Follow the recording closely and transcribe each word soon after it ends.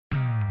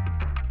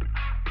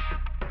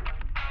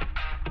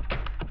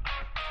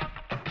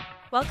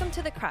Welcome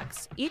to the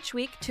Crux. Each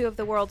week, two of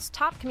the world's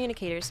top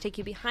communicators take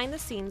you behind the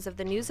scenes of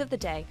the news of the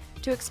day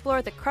to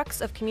explore the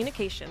crux of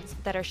communications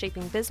that are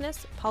shaping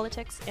business,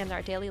 politics, and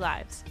our daily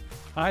lives.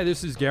 Hi,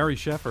 this is Gary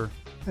Sheffer.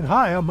 And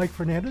hi, I'm Mike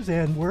Fernandez,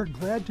 and we're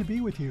glad to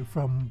be with you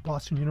from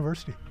Boston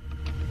University.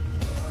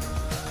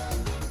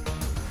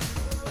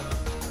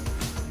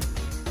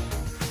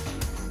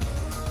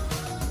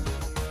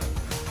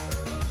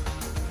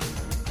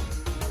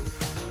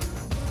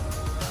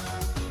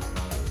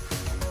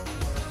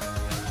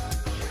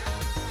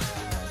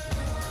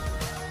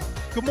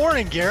 Good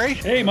morning, Gary.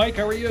 Hey, Mike,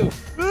 how are you?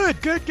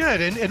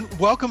 Good. And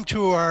welcome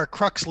to our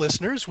Crux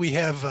listeners. We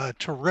have a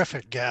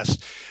terrific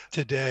guest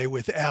today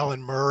with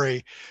Alan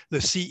Murray, the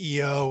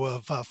CEO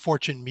of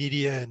Fortune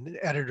Media and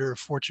editor of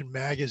Fortune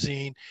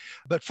Magazine.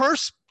 But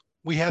first,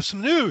 we have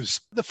some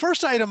news. The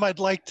first item I'd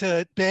like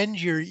to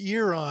bend your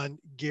ear on,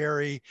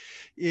 Gary,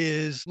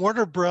 is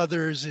Warner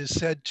Brothers is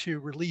said to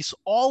release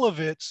all of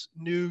its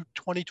new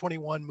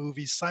 2021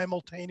 movies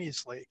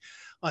simultaneously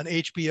on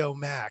HBO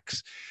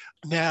Max.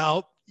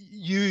 Now,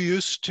 you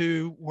used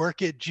to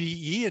work at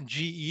GE, and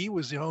GE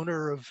was the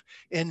owner of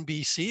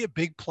NBC, a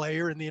big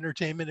player in the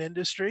entertainment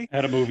industry.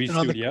 At a movie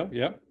studio,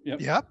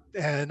 Yep.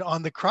 And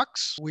on the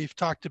Crux, we've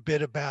talked a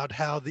bit about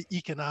how the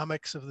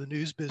economics of the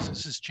news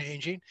business is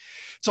changing.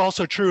 It's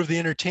also true of the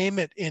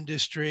entertainment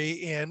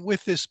industry. And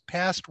with this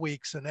past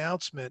week's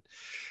announcement,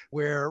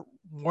 where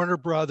Warner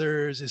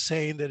Brothers is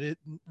saying that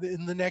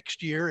in the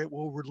next year, it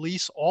will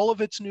release all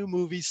of its new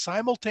movies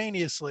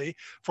simultaneously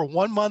for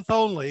 1 month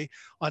only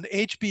on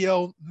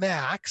HBO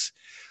Max,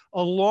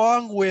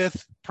 along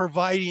with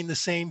providing the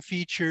same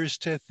features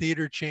to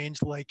theater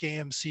chains like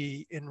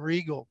AMC and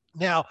Regal.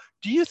 Now,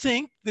 do you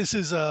think this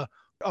is a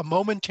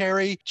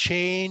momentary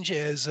change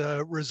as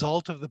a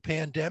result of the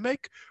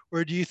pandemic,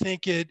 or do you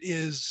think it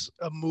is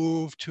a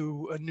move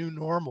to a new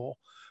normal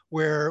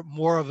where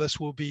more of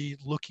us will be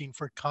looking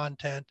for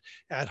content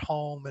at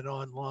home and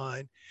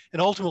online?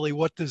 And ultimately,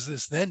 what does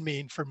this then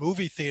mean for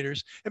movie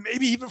theaters and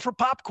maybe even for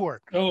popcorn?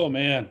 Oh,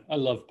 man, I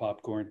love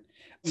popcorn.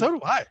 So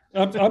do I.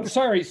 I'm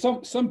sorry.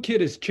 Some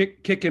kid is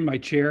kicking my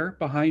chair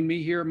behind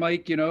me here,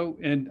 Mike,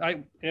 and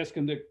I ask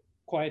him to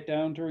quiet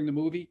down during the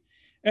movie.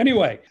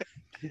 Anyway,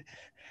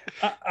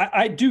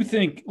 I do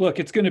think, look,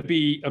 it's going to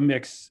be a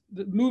mix.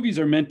 The movies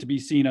are meant to be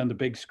seen on the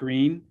big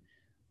screen.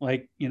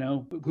 Like,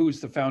 who's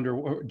the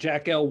founder?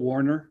 Jack L.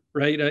 Warner,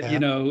 right?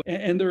 Yeah.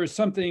 And there is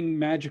something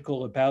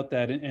magical about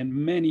that. And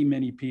many,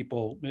 many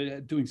people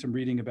doing some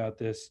reading about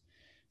this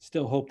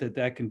still hope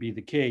that can be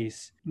the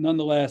case.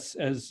 Nonetheless,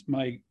 as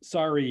my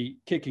sorry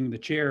kicking the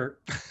chair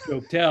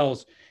joke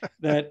tells,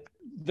 that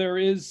there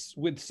is,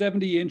 with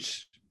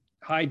 70-inch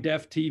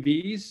high-def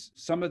TVs,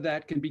 some of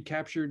that can be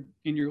captured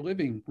in your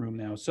living room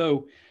now.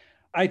 So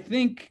I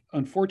think,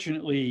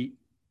 unfortunately,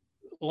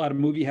 a lot of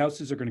movie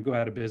houses are going to go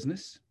out of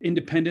business.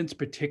 Independents,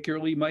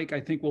 particularly, Mike, I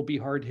think will be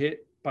hard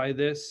hit by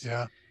this.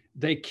 Yeah.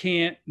 They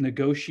can't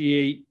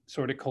negotiate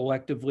sort of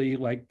collectively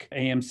like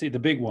AMC, the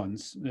big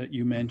ones that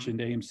you mentioned,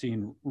 AMC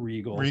and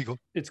Regal.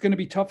 It's going to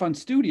be tough on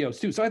studios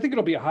too. So I think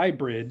it'll be a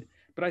hybrid,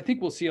 but I think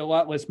we'll see a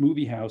lot less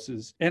movie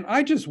houses. And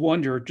I just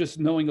wonder, just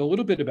knowing a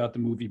little bit about the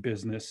movie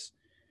business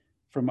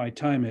from my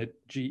time at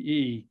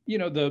GE,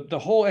 the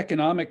whole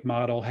economic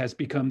model has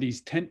become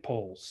these tent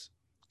poles.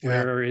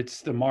 Where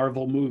it's the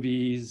Marvel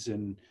movies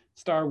and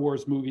Star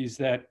Wars movies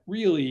that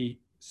really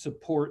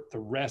support the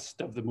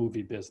rest of the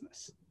movie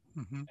business.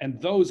 Mm-hmm. And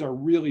those are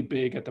really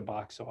big at the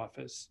box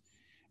office.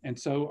 And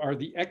so are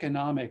the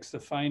economics, the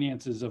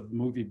finances of the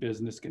movie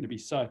business going to be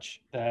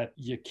such that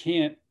you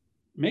can't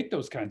make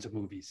those kinds of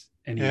movies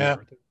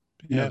anymore?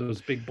 Those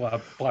big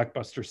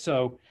blockbusters.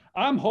 So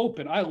I'm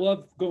hoping, I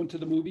love going to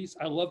the movies.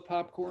 I love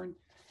popcorn.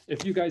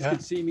 If you guys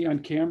could see me on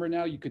camera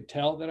now, you could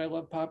tell that I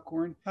love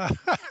popcorn,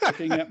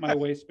 looking at my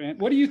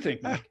waistband. What do you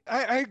think, Mike?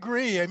 I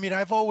agree. I mean,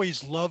 I've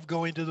always loved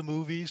going to the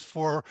movies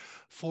for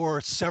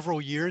several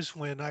years.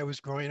 When I was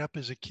growing up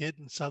as a kid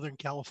in Southern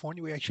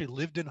California, we actually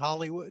lived in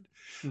Hollywood.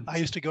 Mm-hmm. I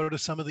used to go to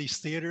some of these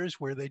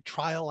theaters where they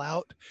trial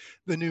out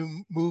the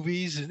new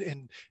movies,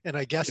 and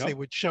I guess they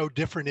would show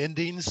different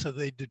endings, so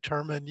they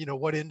determine,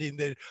 what ending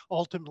they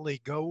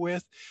ultimately go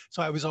with.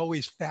 So I was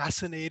always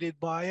fascinated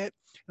by it.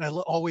 And I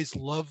always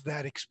loved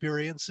that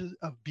experience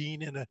of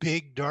being in a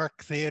big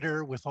dark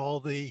theater with all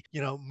the,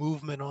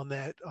 movement on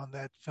that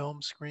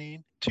film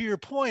screen. To your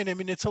point, I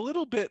mean, it's a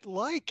little bit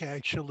like,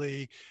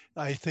 actually,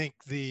 I think,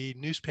 the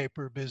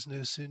newspaper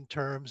business in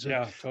terms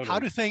of how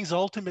do things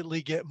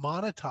ultimately get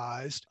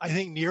monetized. I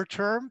think near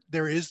term,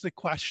 there is the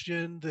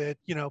question that,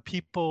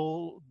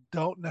 people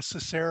don't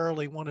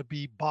necessarily want to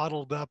be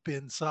bottled up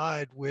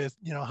inside with,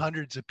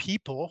 hundreds of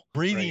people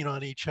breathing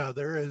on each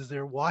other as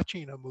they're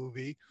watching a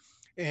movie.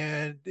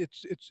 and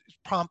it's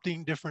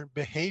prompting different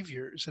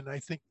behaviors. And I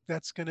think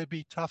that's going to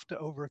be tough to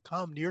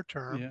overcome near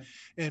term. Yeah.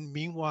 And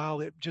meanwhile,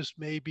 it just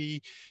may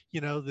be,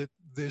 that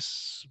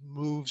this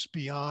moves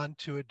beyond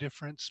to a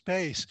different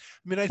space.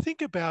 I mean,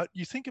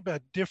 you think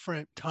about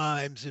different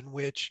times in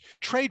which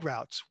trade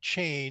routes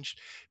changed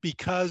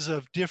because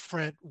of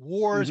different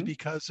wars,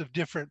 because of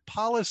different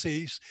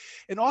policies.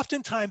 And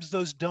oftentimes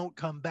those don't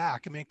come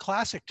back. I mean,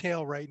 classic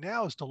tale right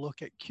now is to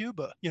look at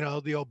Cuba.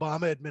 The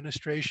Obama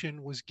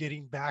administration was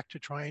getting back to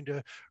trying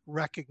to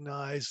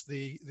recognize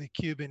the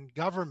Cuban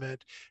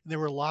government. And there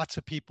were lots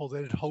of people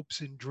that had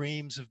hopes and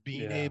dreams of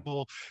being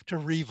able to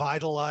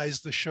revitalize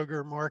the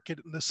sugar market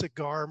and the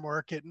cigar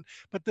market.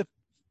 But the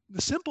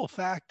simple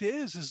fact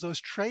is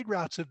those trade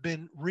routes have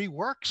been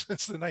reworked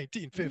since the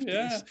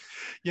 1950s,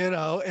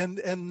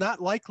 and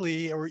not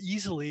likely or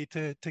easily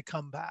to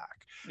come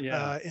back.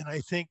 And I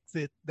think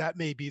that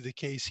may be the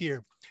case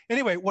here.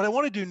 Anyway, what I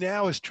want to do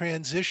now is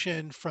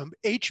transition from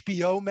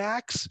HBO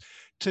Max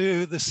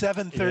to the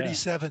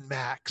 737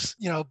 Max.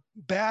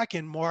 Back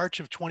in March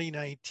of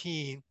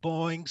 2019,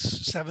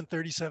 Boeing's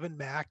 737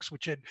 Max,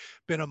 which had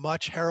been a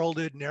much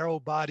heralded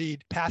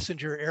narrow-bodied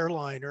passenger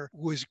airliner,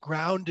 was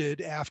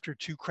grounded after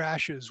two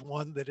crashes,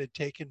 one that had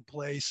taken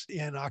place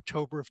in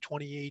October of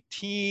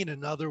 2018,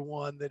 another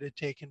one that had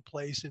taken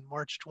place in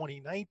March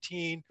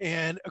 2019.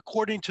 And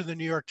according to the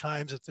New York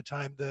Times at the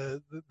time,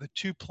 the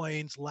two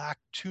planes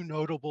lacked two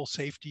notable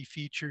safety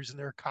features in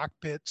their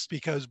cockpits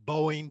because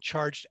Boeing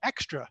charged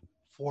extra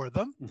for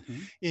them.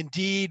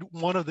 Indeed,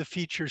 one of the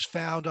features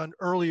found on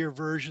earlier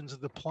versions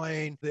of the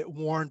plane that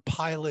warned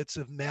pilots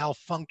of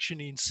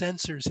malfunctioning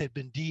sensors had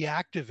been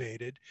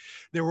deactivated.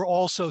 There were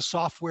also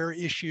software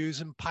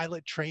issues and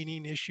pilot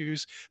training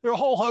issues. There are a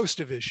whole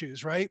host of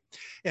issues, right?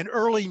 And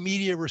early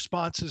media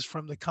responses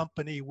from the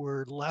company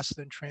were less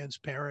than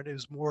transparent. It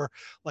was more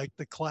like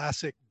the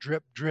classic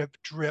drip, drip,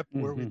 drip,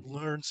 where we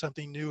learn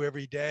something new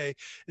every day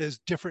as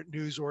different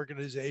news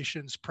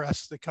organizations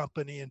press the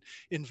company and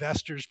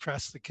investors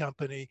press the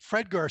company.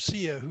 Fred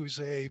Garcia, who's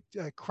a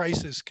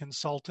crisis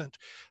consultant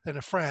and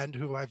a friend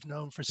who I've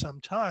known for some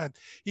time,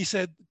 he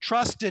said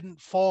trust didn't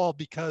fall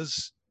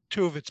because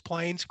two of its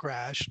planes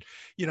crashed.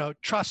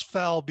 Trust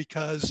fell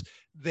because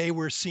they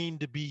were seen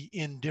to be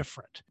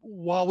indifferent.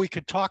 While we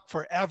could talk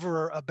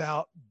forever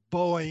about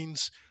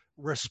Boeing's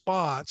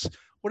response,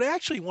 what I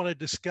actually want to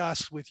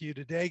discuss with you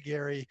today,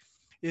 Gary,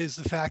 is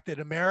the fact that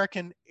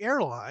American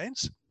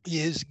Airlines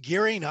is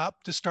gearing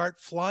up to start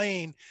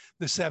flying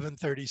the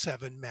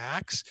 737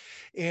 MAX.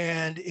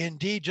 And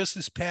indeed, just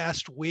this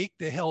past week,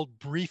 they held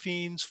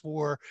briefings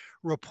for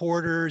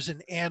reporters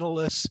and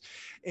analysts,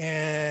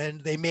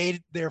 and they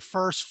made their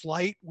first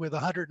flight with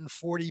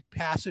 140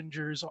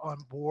 passengers on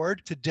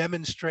board to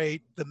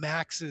demonstrate the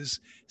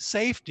MAX's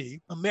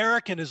safety.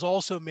 American has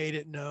also made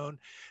it known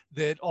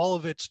that all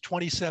of its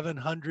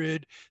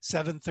 2,700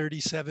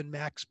 737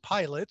 MAX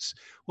pilots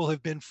will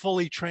have been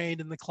fully trained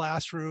in the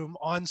classroom,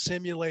 on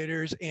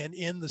simulators, and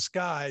in the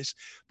skies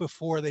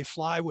before they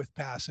fly with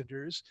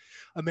passengers.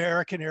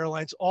 American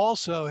Airlines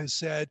also has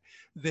said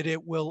that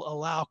it will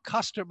allow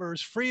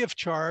customers free of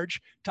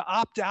charge to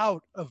opt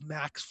out of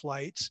MAX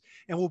flights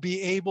and will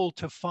be able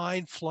to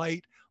find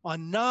flight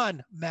on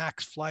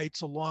non-MAX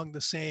flights along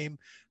the same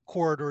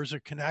corridors or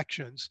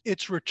connections.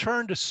 Its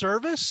return to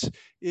service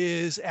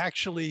is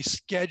actually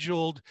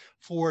scheduled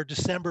for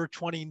December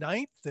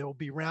 29th. There will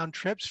be round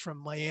trips from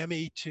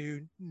Miami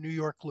to New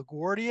York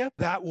LaGuardia.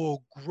 That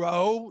will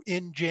grow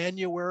in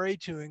January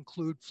to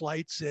include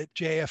flights at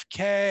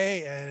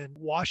JFK and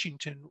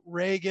Washington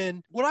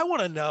Reagan. What I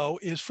want to know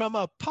is, from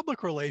a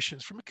public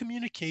relations, from a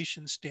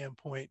communication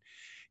standpoint,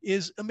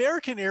 is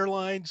American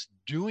Airlines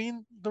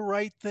doing the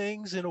right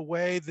things in a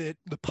way that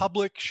the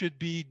public should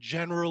be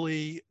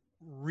generally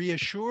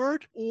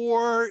reassured,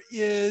 or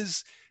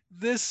is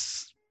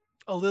this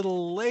a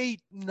little late,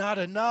 not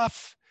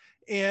enough?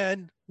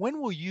 And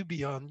when will you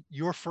be on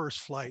your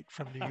first flight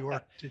from New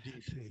York to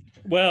DC?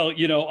 Well,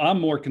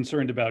 I'm more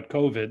concerned about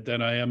COVID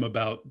than I am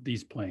about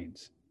these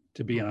planes,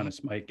 to be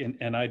honest, Mike.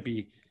 And I'd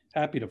be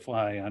happy to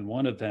fly on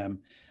one of them.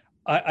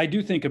 I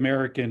do think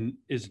American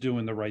is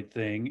doing the right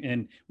thing.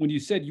 And when you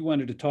said you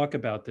wanted to talk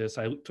about this,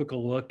 I took a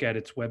look at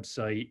its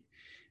website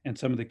and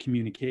some of the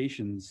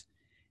communications,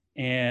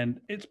 and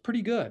it's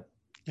pretty good.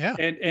 Yeah.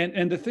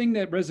 And the thing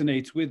that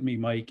resonates with me,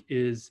 Mike,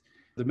 is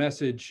the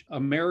message: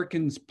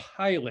 Americans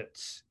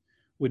pilots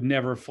would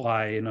never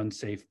fly an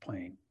unsafe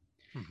plane.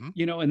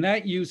 And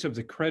that use of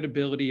the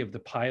credibility of the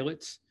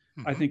pilots,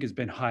 I think, has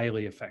been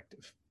highly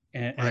effective.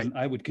 And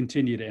I would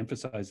continue to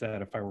emphasize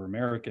that if I were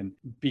American,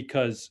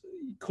 because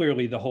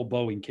clearly the whole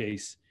Boeing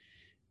case,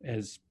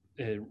 as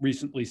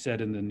recently said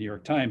in the New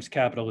York Times,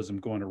 capitalism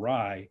going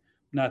awry,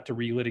 not to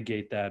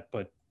relitigate that,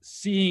 but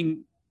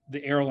seeing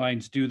the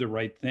airlines do the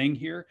right thing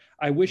here.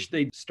 I wish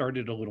they'd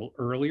started a little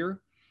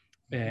earlier,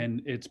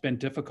 and it's been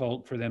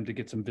difficult for them to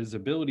get some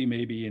visibility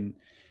maybe in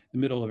the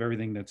middle of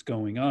everything that's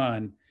going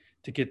on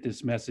to get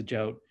this message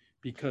out,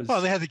 because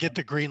they had to get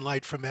the green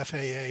light from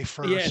FAA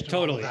first. Yeah,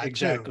 totally.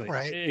 Exactly. Too,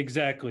 right?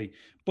 Exactly.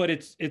 But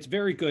it's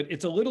very good.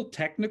 It's a little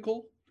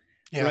technical.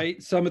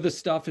 right? Some of the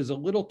stuff is a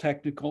little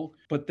technical,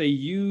 but they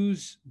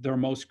use their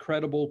most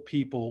credible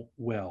people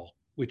well,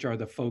 which are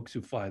the folks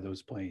who fly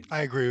those planes.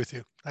 I agree with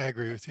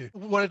you.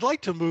 What I'd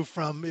like to move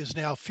from is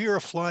now fear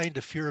of flying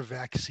to fear of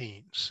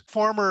vaccines.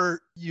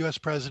 Former US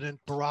President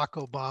Barack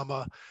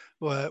Obama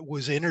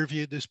was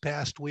interviewed this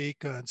past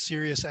week on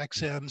Sirius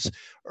XM's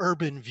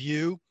Urban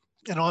View.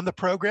 And on the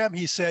program,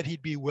 he said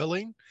he'd be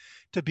willing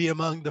to be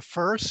among the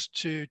first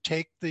to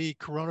take the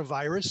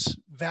coronavirus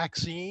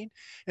vaccine,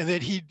 and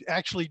that he'd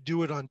actually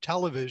do it on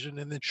television.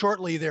 And then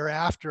shortly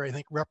thereafter, I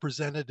think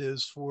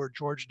representatives for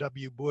George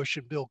W. Bush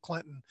and Bill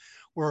Clinton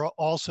were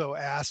also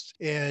asked,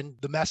 and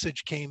the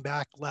message came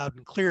back loud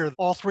and clear.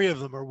 All three of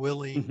them are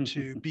willing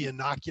to be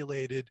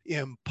inoculated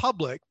in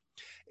public.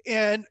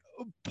 And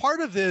part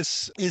of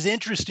this is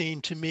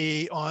interesting to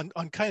me on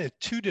kind of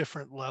two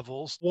different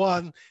levels.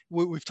 One,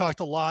 we've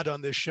talked a lot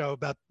on this show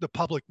about the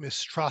public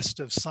mistrust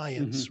of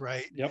science,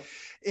 right? Yep.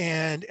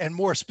 And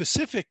more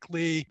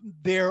specifically,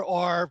 there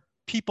are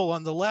people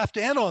on the left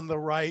and on the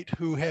right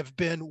who have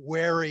been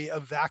wary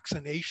of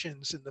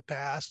vaccinations in the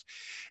past.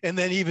 And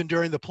then even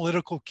during the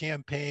political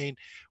campaign,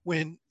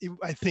 when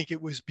I think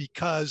it was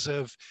because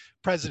of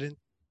President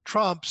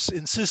Trump's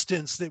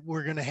insistence that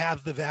we're going to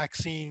have the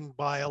vaccine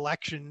by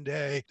election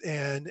day,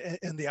 and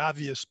the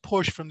obvious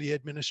push from the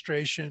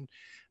administration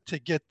to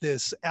get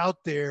this out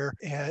there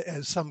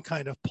as some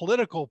kind of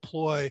political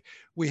ploy.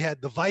 We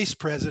had the vice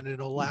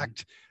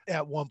president-elect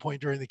at one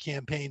point during the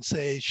campaign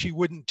say she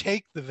wouldn't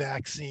take the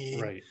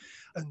vaccine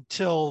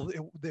until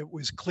it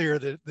was clear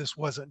that this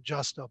wasn't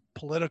just a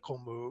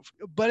political move.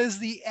 But is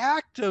the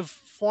act of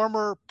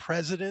former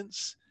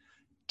presidents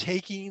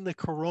taking the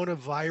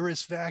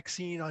coronavirus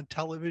vaccine on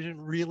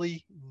television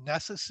really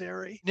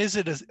necessary? Is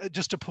it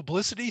just a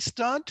publicity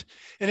stunt?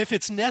 And if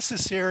it's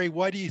necessary,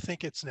 why do you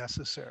think it's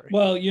necessary?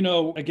 Well,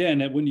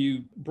 again, when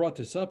you brought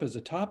this up as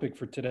a topic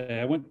for today,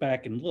 I went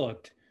back and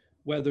looked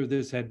whether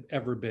this had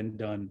ever been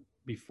done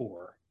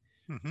before.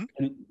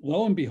 And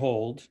lo and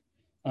behold,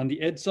 on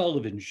the Ed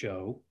Sullivan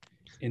Show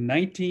in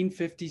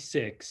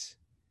 1956,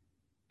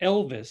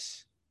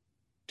 Elvis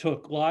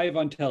took live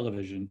on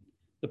television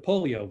the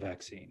polio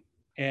vaccine.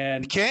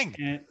 And the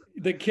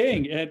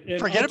king. And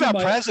forget about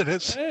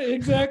presidents.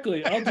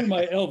 Exactly. I'll do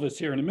my Elvis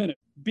here in a minute,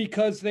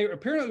 because they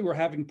apparently were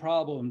having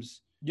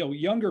problems.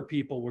 Younger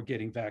people were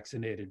getting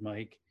vaccinated,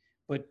 Mike,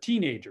 but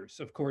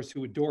teenagers, of course,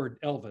 who adored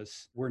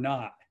Elvis were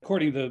not.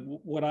 According to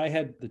what I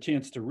had the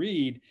chance to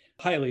read,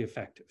 highly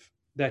effective,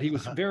 that he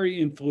was very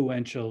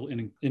influential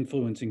in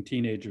influencing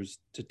teenagers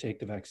to take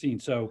the vaccine.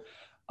 So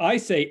I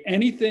say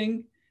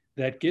anything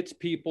that gets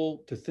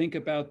people to think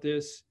about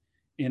this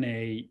in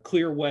a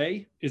clear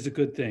way is a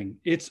good thing.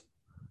 It's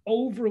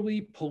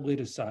overly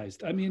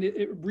politicized. I mean,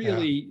 it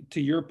really,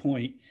 to your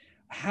point,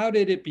 how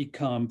did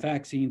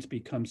vaccines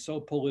become so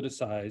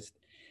politicized?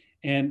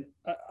 And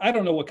I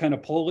don't know what kind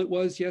of poll it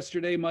was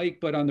yesterday, Mike,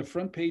 but on the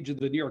front page of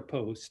the New York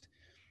Post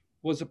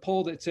was a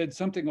poll that said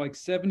something like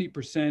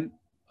 70%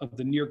 of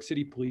the New York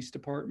City Police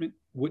Department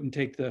wouldn't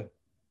take the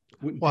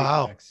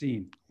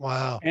vaccine.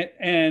 Wow.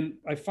 And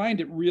I find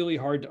it really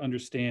hard to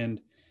understand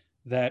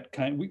that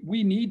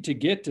we need to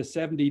get to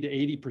 70 to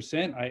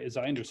 80%, as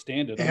I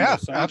understand it,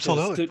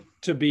 absolutely,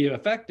 to be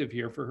effective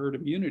here for herd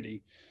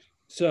immunity.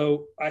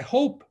 So I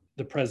hope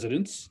the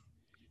presidents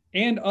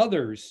and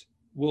others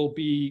will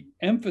be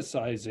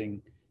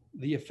emphasizing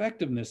the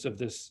effectiveness of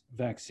this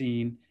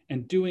vaccine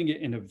and doing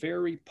it in a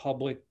very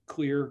public,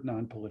 clear,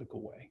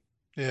 non-political way.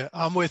 Yeah,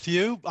 I'm with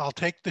you. I'll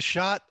take the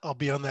shot. I'll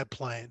be on that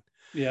plane.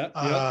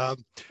 Yeah.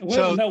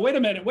 Wait a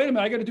minute.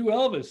 I got to do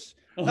Elvis.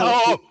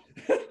 No.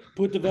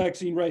 Put the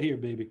vaccine right here,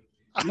 baby.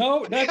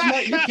 No, that's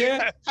not, you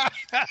can't.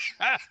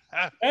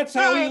 That's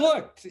how he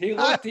looked.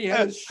 He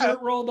had his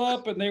shirt rolled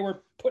up and they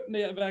were putting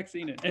the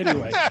vaccine in.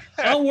 Anyway,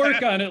 I'll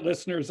work on it,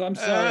 listeners. I'm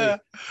sorry.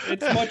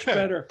 It's much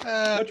better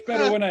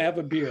when I have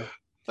a beer.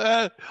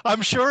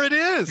 I'm sure it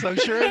is.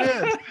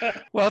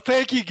 Well,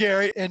 thank you,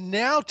 Gary. And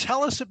now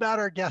tell us about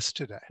our guest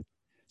today.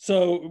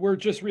 So we're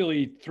just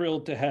really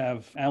thrilled to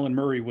have Alan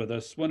Murray with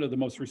us, one of the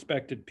most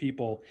respected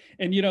people,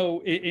 and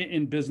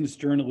in business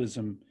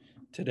journalism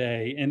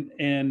today.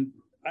 And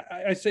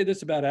I say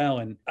this about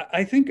Alan.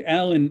 I think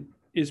Alan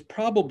is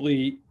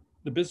probably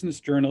the business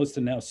journalist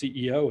and now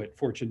CEO at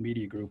Fortune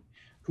Media Group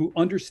who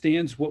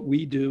understands what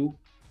we do,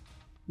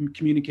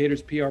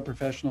 communicators, PR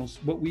professionals,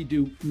 what we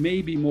do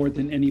maybe more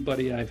than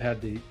anybody I've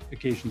had the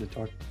occasion to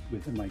talk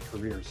with in my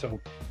career. So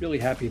really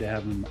happy to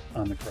have him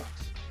on the Crux.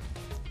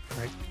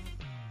 Right.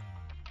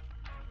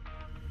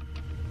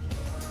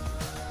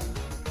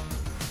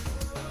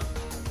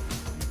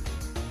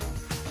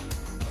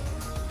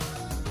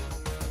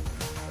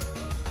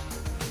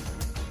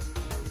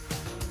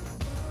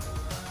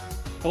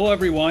 Hello,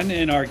 everyone.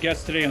 And our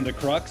guest today on The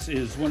Crux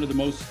is one of the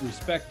most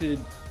respected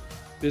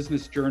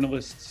business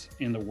journalists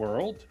in the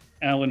world,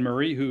 Alan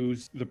Murray,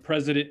 who's the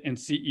president and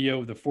CEO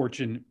of the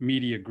Fortune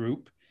Media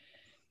Group.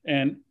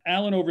 And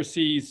Alan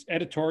oversees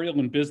editorial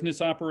and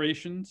business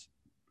operations.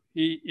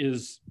 He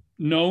is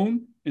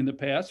known in the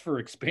past for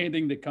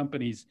expanding the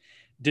company's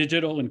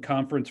digital and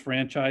conference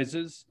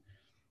franchises.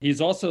 He's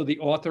also the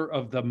author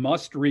of the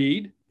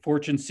must-read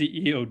Fortune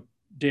CEO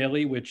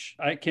Daily, which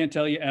I can't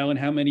tell you, Alan,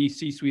 how many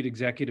C-suite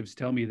executives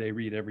tell me they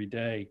read every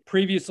day.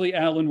 Previously,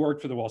 Alan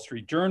worked for the Wall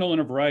Street Journal in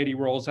a variety of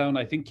roles. Alan,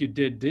 I think you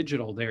did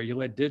digital there. You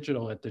led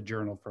digital at the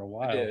Journal for a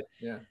while. I did,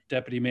 yeah.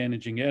 Deputy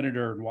managing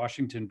editor and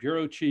Washington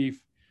bureau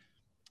chief.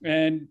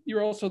 And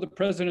you're also the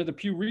president of the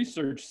Pew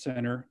Research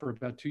Center for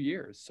about 2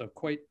 years. So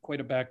quite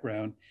a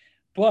background,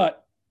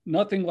 but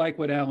nothing like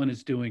what Alan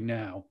is doing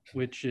now,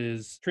 which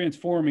is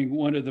transforming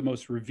one of the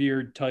most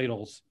revered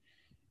titles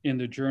in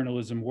the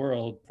journalism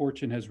world.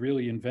 Fortune has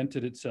really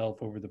invented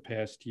itself over the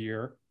past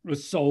year. It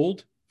was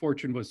sold.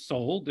 Fortune was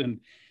sold.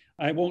 And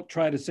I won't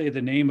try to say the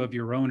name of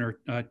your owner.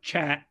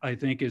 Chat, I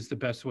think, is the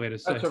best way to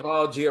say it.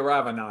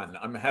 Giaravanan.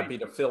 I'm happy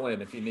to fill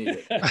in if you need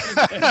it.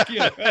 Thank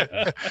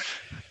you.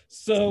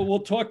 So we'll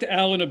talk to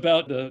Alan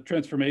about the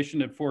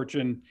transformation at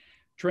Fortune,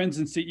 trends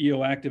in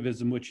CEO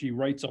activism, which he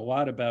writes a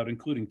lot about,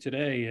 including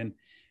today,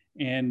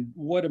 and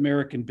what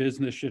American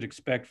business should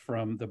expect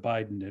from the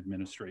Biden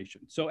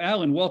administration. So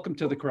Alan, welcome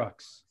to the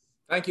Crux.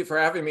 Thank you for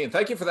having me. And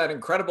thank you for that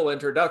incredible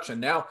introduction.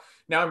 Now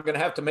I'm going to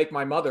have to make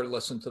my mother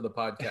listen to the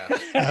podcast.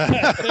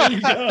 There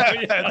you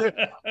go.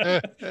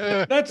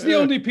 Yeah. That's the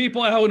only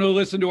people, Alan, who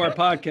listen to our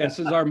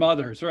podcast is our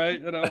mothers, right?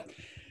 You know.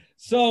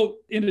 So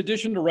in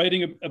addition to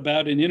writing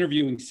about and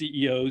interviewing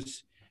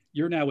CEOs,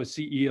 you're now a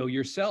CEO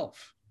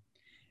yourself.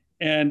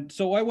 And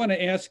so I want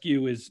to ask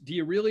you do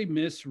you really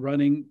miss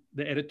running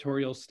the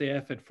editorial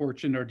staff at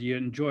Fortune, or do you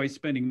enjoy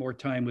spending more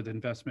time with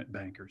investment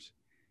bankers?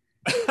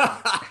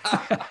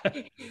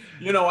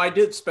 I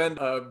did spend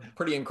a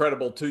pretty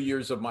incredible 2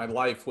 years of my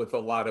life with a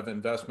lot of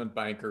investment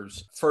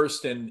bankers.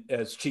 First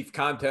as chief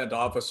content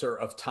officer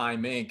of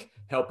Time Inc.,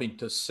 helping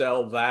to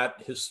sell that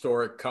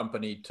historic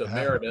company to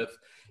Meredith,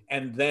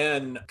 and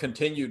then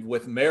continued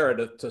with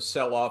Meredith to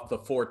sell off the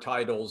 4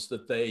 titles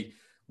that they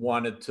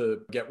wanted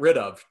to get rid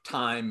of: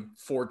 Time,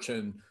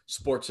 Fortune,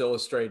 Sports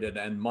Illustrated,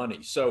 and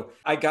Money. So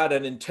I got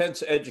an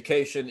intense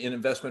education in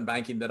investment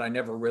banking that I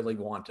never really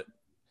wanted.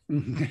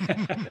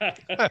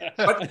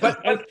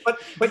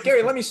 but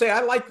Gary, let me say, I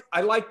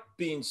like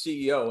being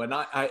CEO, and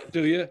I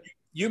do you?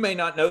 You may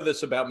not know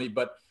this about me,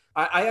 but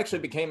I actually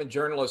became a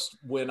journalist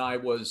when I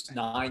was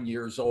 9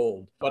 years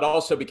old, but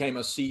also became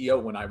a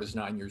CEO when I was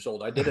 9 years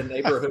old. I did a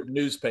neighborhood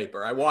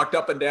newspaper. I walked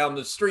up and down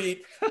the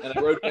street and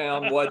I wrote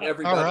down what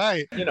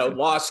everybody,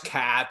 lost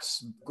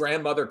cats,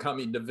 grandmother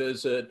coming to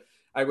visit.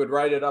 I would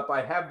write it up.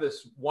 I have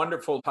this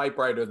wonderful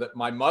typewriter that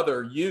my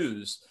mother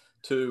used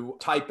to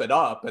type it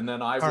up, and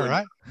then I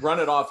would run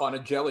it off on a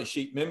jelly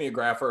sheet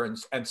mimeographer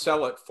and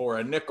sell it for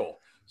a nickel.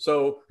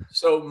 So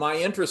my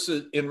interest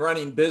in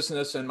running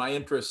business and my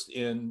interest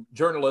in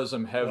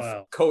journalism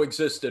have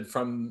coexisted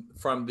from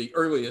the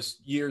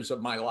earliest years of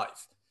my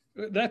life.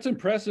 That's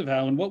impressive,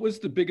 Alan. What was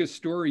the biggest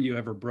story you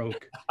ever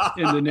broke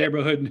in the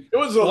neighborhood? It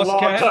was a long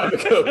time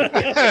ago.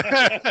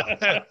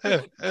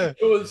 It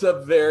was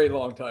a very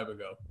long time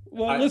ago.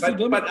 Well, listen,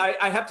 but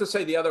I have to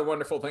say, the other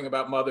wonderful thing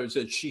about Mothers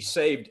is she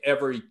saved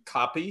every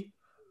copy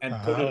and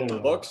put it in the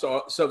book.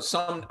 So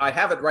I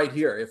have it right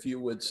here if you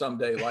would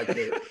someday like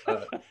to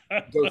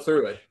go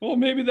through it. Well,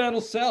 maybe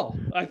that'll sell.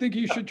 I think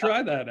you should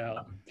try that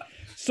out.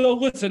 So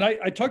listen,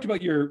 I talked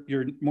about your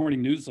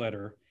morning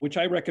newsletter, which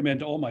I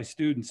recommend to all my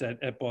students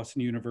at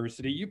Boston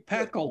University. You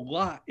pack a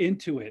lot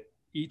into it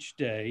each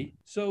day.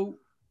 So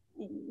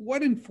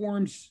what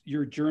informs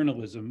your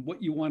journalism,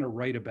 what you want to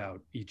write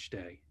about each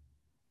day?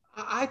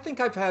 I think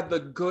I've had the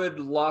good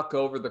luck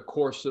over the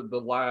course of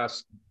the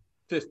last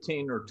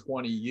 15 or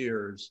 20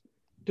 years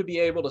to be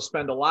able to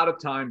spend a lot of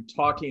time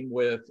talking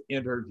with,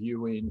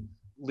 interviewing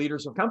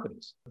leaders of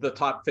companies, the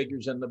top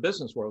figures in the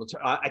business world.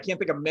 I can't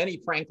think of many,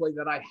 frankly,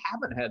 that I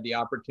haven't had the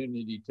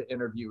opportunity to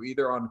interview,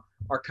 either on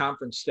our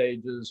conference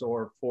stages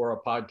or for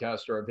a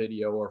podcast or a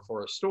video or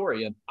for a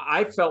story. And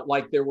I felt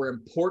like there were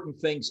important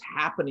things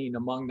happening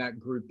among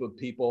that group of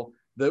people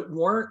that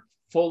weren't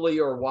fully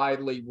or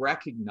widely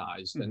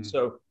recognized. And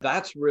so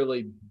that's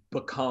really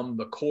become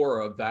the core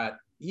of that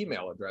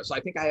email address. I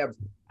think I have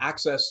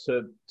access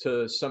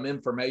to some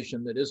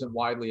information that isn't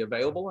widely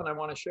available, and I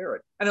want to share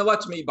it. And it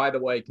lets me, by the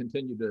way,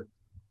 continue to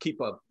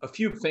keep a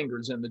few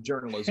fingers in the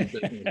journalism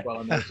business while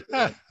I'm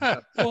there.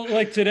 Well,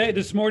 like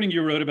this morning,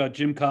 you wrote about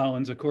Jim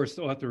Collins, of course,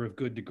 the author of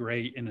Good to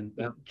Great, and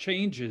the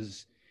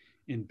changes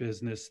in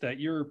business that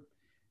you're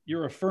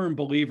a firm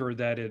believer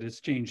that it has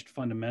changed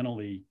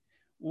fundamentally.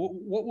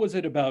 What was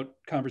it about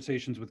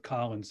conversations with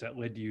Collins that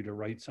led you to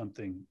write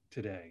something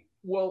today?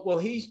 Well,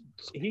 he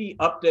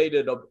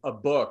updated a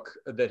book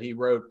that he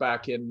wrote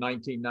back in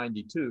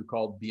 1992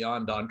 called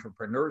Beyond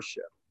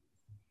Entrepreneurship.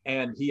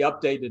 And he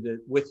updated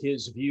it with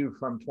his view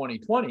from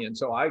 2020. And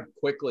so I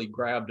quickly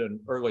grabbed an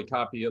early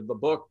copy of the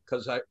book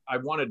because I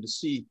wanted to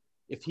see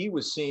if he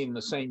was seeing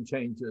the same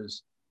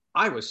changes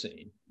I was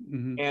seeing.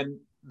 Mm-hmm. And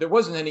there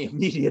wasn't any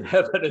immediate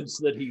evidence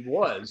that he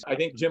was. I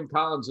think Jim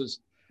Collins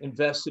is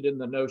invested in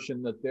the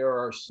notion that there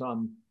are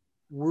some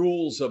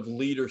rules of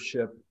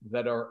leadership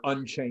that are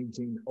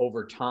unchanging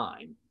over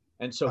time.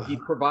 And so he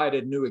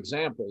provided new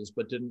examples,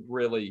 but didn't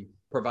really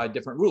provide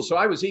different rules. So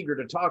I was eager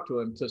to talk to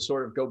him to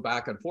sort of go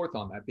back and forth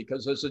on that,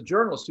 because as a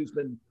journalist who's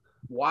been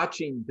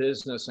watching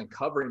business and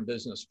covering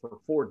business for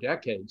 4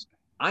 decades,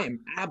 I am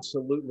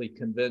absolutely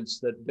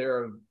convinced that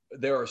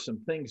there are some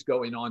things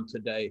going on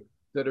today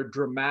that are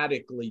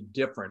dramatically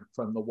different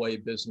from the way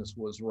business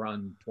was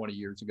run 20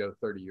 years ago,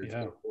 30 years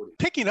ago, 40.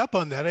 Picking up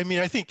on that, I mean,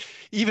 I think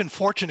even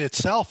Fortune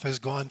itself has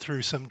gone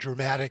through some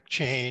dramatic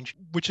change,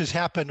 which has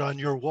happened on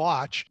your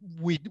watch.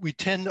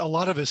 A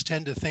lot of us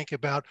tend to think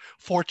about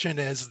Fortune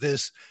as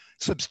this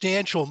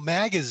substantial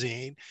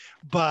magazine,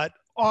 but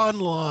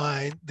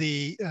online,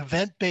 the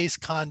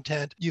event-based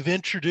content, you've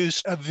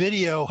introduced a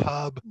video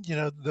hub,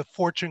 the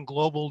Fortune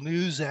Global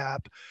News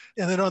app.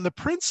 And then on the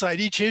print side,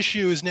 each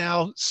issue is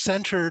now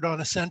centered on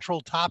a central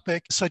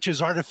topic, such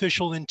as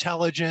artificial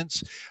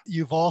intelligence.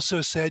 You've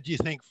also said you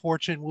think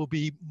Fortune will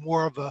be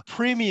more of a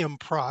premium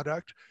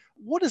product.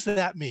 What does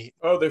that mean?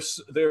 Oh,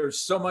 there's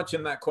so much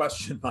in that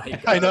question,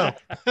 Mike. I know.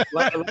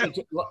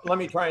 let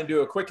me try and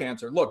do a quick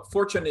answer. Look,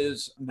 Fortune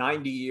is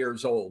 90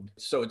 years old,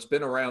 so it's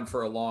been around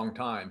for a long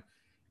time.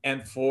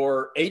 And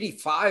for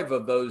 85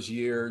 of those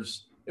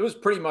years, it was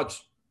pretty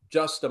much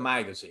just a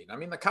magazine. I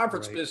mean, the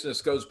conference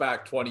business goes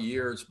back 20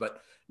 years,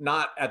 but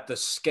not at the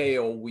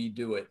scale we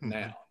do it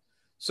now.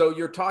 So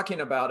you're talking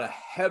about a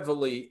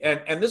heavily,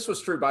 and this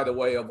was true, by the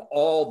way, of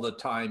all the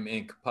Time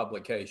Inc.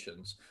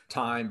 publications,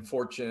 Time,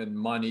 Fortune,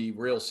 Money,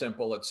 Real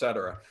Simple, et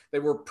cetera. They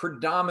were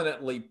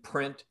predominantly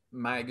print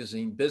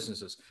magazine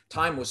businesses.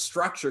 Time was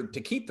structured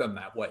to keep them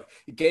that way.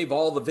 It gave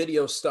all the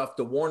video stuff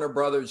to Warner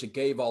Brothers. It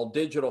gave all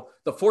digital.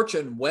 The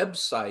Fortune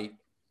website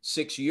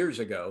 6 years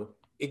ago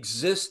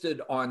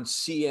existed on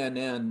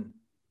CNN.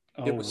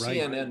 It was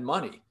CNN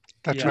Money.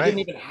 That's We right.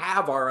 didn't even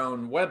have our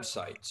own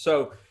website.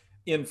 So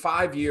in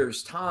 5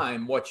 years'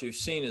 time, what you've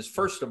seen is,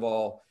 first of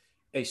all,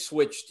 a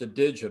switch to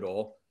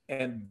digital.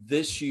 And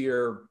this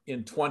year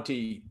in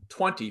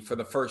 2020, for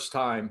the first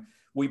time,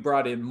 we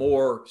brought in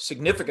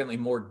significantly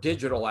more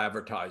digital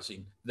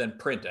advertising than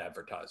print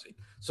advertising.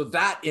 So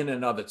that in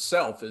and of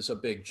itself is a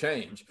big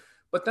change.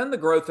 But then the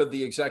growth of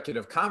the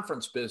executive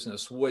conference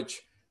business,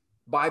 which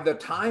by the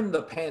time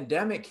the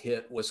pandemic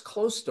hit was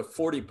close to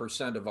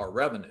 40% of our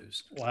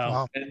revenues.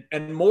 Wow.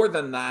 And more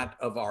than that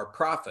of our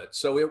profits.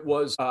 So it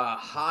was a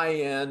high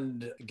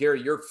end,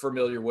 Gary, you're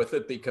familiar with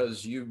it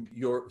because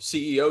your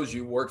CEOs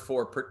you worked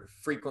for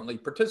frequently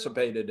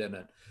participated in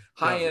it.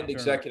 High end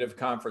executive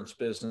conference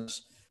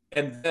business.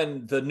 And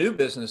then the new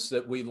business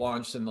that we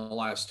launched in the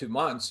last 2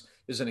 months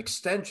is an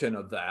extension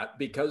of that,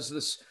 because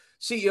this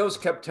CEOs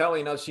kept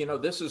telling us,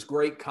 this is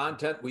great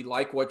content. We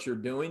like what you're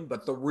doing,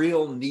 but the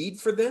real need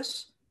for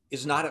this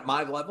is not at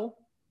my level.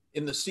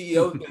 In the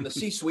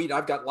C-suite,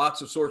 I've got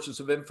lots of sources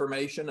of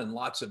information and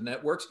lots of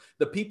networks.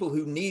 The people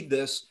who need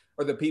this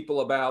are the people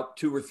about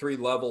 2 or 3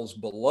 levels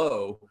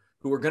below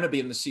who are going to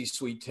be in the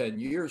C-suite 10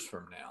 years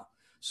from now.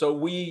 So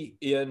we,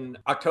 in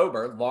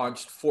October,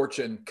 launched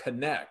Fortune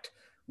Connect,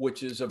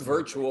 which is a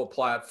virtual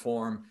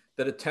platform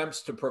that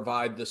attempts to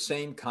provide the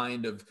same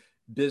kind of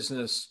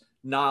business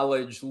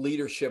knowledge,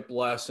 leadership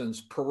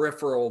lessons,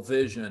 peripheral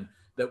vision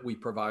that we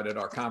provide at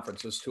our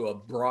conferences to a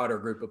broader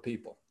group of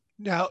people.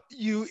 Now,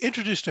 you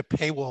introduced a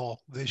paywall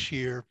this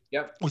year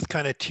with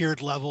kind of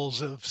tiered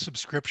levels of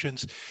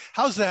subscriptions.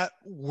 How's that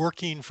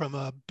working from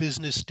a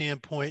business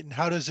standpoint, and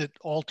how does it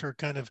alter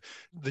kind of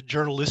the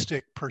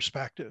journalistic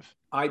perspective?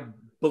 I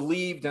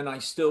believed, and I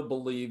still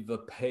believe, the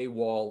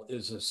paywall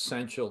is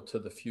essential to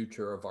the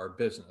future of our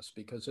business,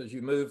 because as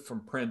you move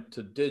from print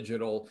to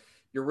digital,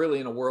 you're really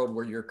in a world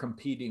where you're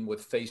competing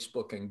with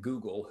Facebook and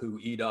Google, who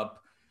eat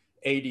up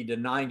 80 to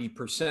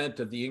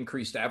 90% of the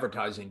increased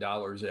advertising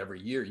dollars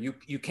every year. You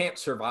can't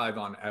survive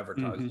on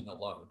advertising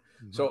alone.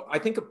 So I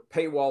think a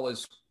paywall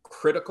is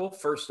critical,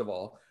 first of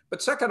all,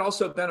 but second,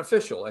 also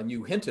beneficial. And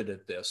you hinted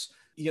at this,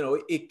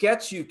 it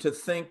gets you to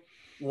think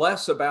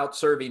less about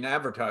serving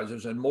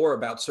advertisers and more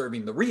about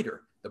serving the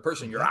reader, the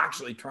person you're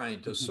actually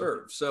trying to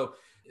serve. So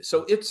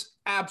it's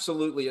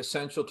absolutely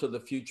essential to the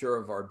future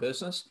of our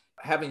business.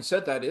 Having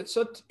said that, it's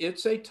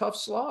a tough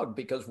slog,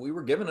 because we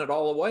were giving it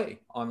all away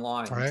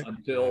online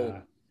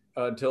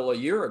until a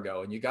year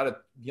ago. And you got to,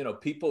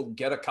 people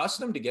get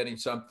accustomed to getting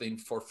something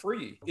for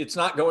free. It's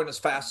not going as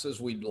fast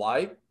as we'd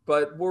like,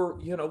 but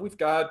we've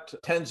got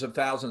tens of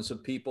thousands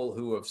of people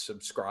who have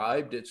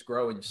subscribed. It's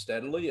growing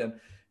steadily,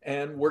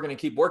 and we're going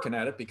to keep working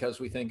at it because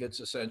we think it's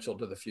essential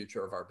to the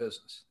future of our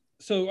business.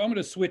 So I'm going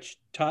to switch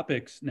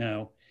topics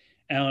now,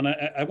 Alan.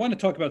 I want to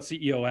talk about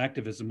CEO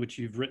activism, which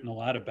you've written a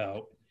lot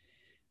about.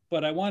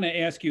 But I want to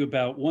ask you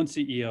about one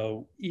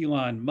CEO,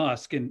 Elon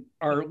Musk, and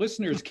our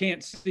listeners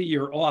can't see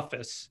your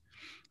office,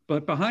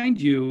 but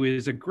behind you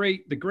is the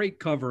great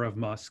cover of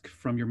Musk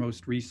from your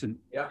most recent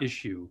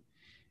issue.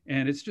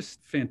 And it's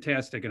just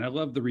fantastic. And I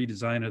love the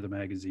redesign of the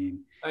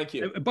magazine. Thank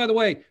you. By the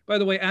way,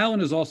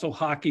 Alan is also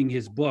hawking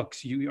his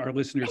books. Our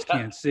listeners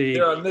can't see.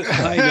 They're on this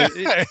but,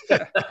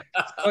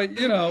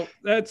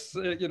 that's,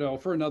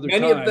 for another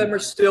time. Many of them are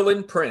still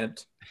in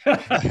print and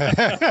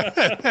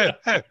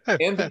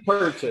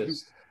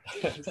purchased.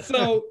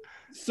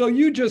 So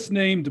you just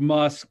named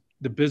Musk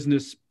the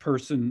business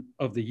person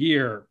of the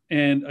year.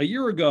 And a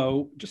year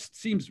ago, just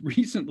seems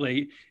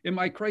recently, in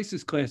my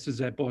crisis classes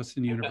at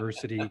Boston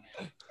University,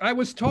 I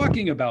was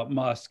talking about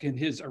Musk and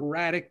his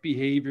erratic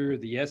behavior,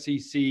 the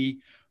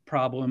SEC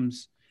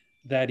problems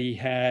that he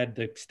had,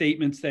 the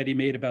statements that he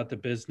made about the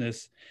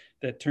business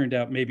that turned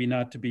out maybe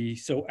not to be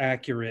so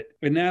accurate.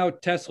 And now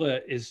Tesla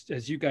is,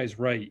 as you guys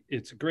write,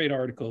 it's a great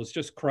article. It's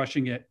just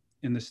crushing it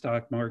in the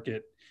stock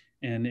market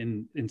and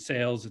in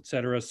sales, et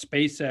cetera.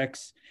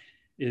 SpaceX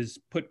is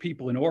put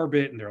people in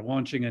orbit and they're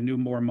launching a new,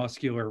 more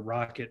muscular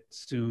rocket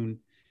soon.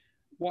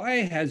 Why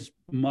has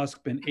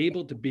Musk been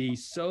able to be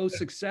so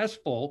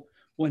successful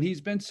when he's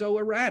been so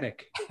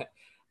erratic?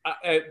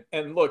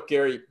 And look,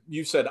 Gary,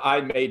 you said I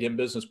made him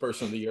business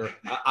person of the year.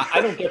 I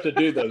don't get to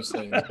do those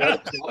things.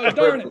 Oh,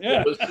 darn it,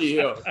 yeah.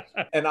 CEO.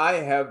 And I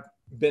have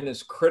been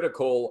as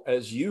critical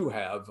as you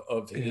have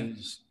of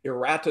his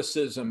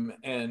erraticism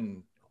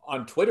and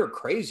on Twitter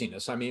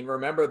craziness. I mean,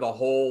 remember the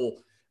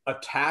whole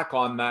attack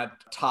on that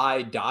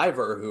Thai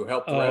diver who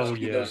helped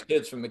rescue those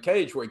kids from the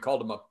cage, where he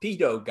called him a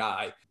pedo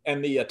guy,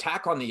 and the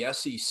attack on the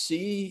SEC,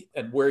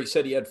 and where he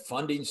said he had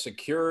funding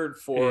secured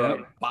for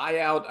a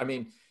buyout. I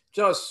mean,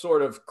 just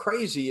sort of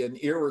crazy and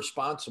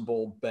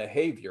irresponsible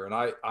behavior. And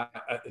I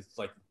it's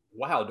like,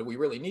 wow, do we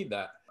really need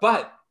that?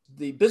 But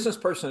the business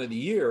person of the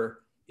year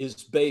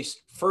is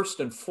based first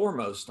and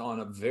foremost on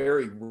a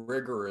very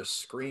rigorous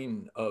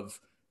screen of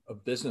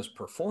business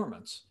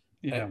performance.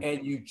 Yeah.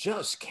 And you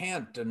just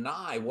can't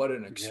deny what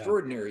an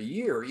extraordinary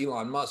year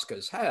Elon Musk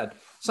has had.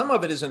 Some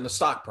of it is in the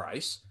stock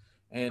price,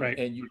 and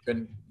and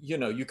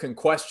you can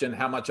question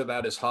how much of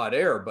that is hot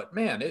air. But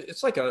man,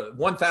 it's like a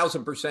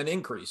 1,000%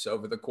 increase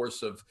over the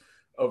course of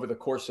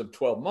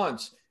 12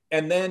 months.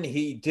 And then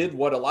he did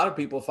what a lot of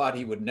people thought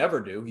he would never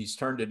do. He's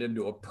turned it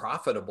into a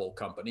profitable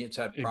company. It's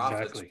had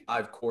profits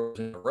 5 quarters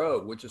in a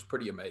row, which is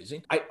pretty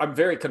amazing. I'm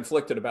very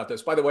conflicted about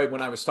this. By the way,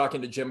 when I was talking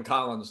to Jim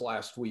Collins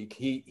last week,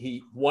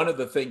 he one of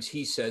the things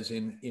he says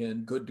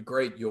in Good to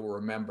Great, you'll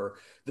remember,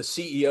 the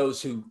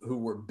CEOs who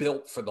were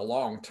built for the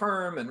long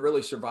term and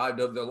really survived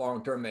over the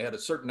long term, they had a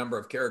certain number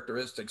of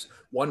characteristics.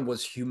 One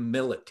was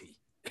humility.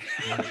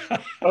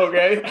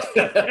 Okay.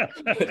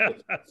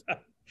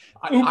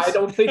 I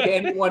don't think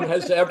anyone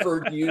has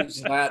ever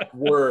used that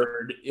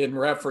word in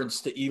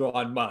reference to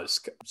Elon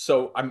Musk.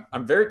 So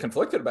I'm very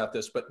conflicted about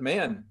this, but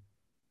man,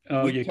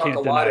 you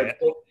can't deny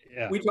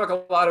it. We talk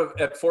a lot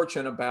at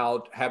Fortune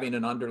about having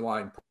an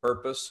underlying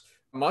purpose.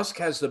 Musk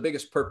has the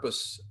biggest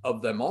purpose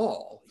of them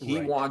all. He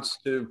wants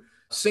to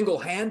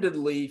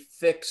single-handedly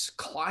fix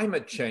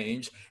climate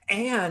change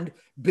and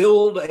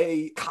build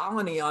a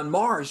colony on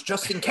Mars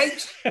just in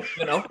case.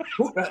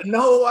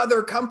 No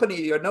other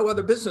company or no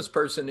other business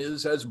person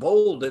is as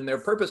bold in their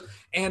purpose.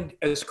 And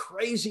as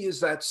crazy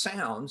as that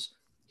sounds,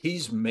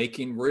 he's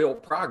making real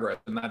progress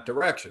in that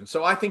direction.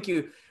 So I think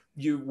you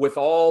with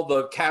all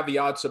the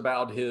caveats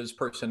about his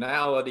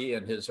personality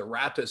and his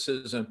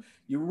erraticism,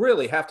 you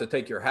really have to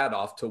take your hat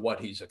off to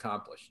what he's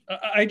accomplished.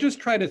 I just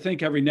try to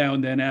think every now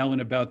and then, Alan,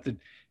 about the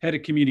head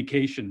of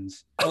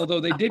communications, although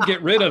they did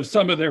get rid of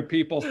some of their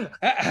people.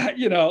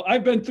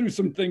 I've been through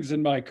some things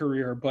in my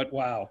career, but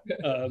wow,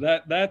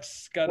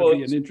 that's got to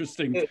be an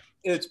interesting.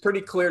 It's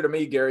pretty clear to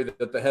me, Gary,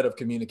 that the head of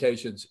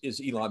communications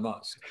is Elon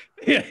Musk.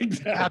 Yeah,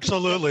 exactly.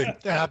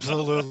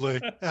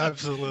 Absolutely.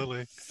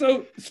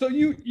 So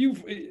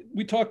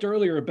we talked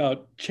earlier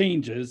about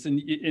changes,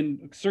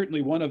 and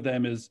certainly one of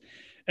them is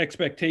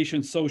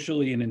expectations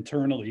socially and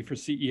internally for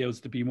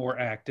CEOs to be more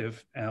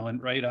active, Alan,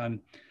 right on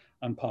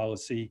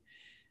policy.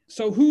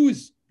 So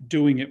who's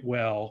doing it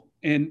well,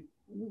 and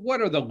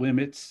what are the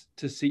limits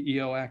to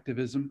CEO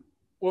activism?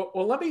 Well,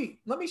 let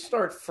me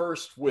start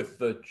first with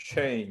the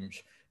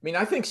change. I mean,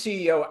 I think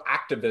CEO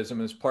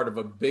activism is part of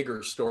a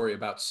bigger story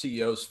about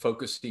CEOs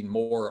focusing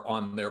more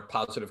on their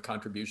positive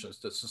contributions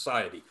to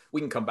society.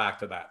 We can come back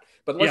to that.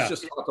 But let's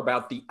just talk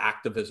about the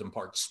activism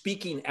part,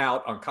 speaking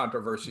out on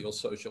controversial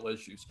social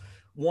issues.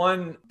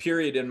 One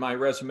period in my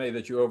resume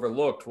that you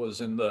overlooked was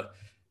in the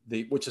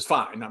which is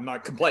fine, I'm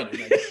not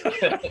complaining,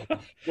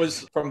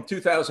 was from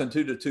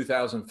 2002 to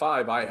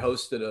 2005, I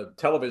hosted a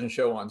television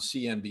show on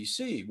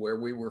CNBC where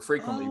we were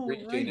frequently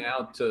reaching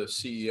out to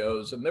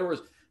CEOs, and there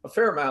was a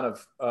fair amount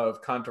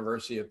of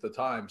controversy at the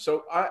time.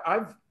 So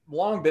I've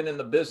long been in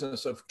the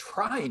business of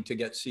trying to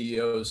get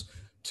CEOs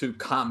to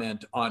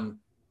comment on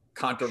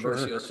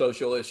controversial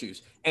social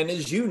issues. And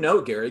as you know,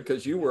 Gary,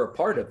 because you were a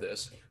part of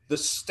this, the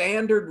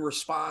standard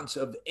response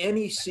of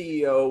any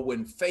CEO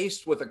when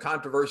faced with a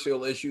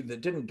controversial issue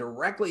that didn't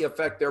directly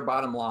affect their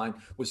bottom line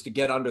was to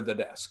get under the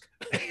desk.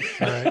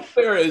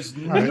 There is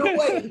no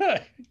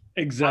way.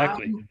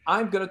 Exactly.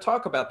 I'm going to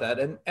talk about that.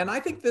 And I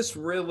think this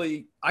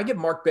really, I give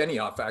Mark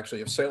Benioff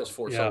actually of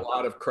Salesforce a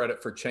lot of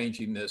credit for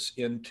changing this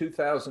in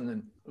 2000.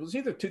 It was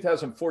either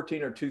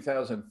 2014 or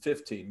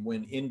 2015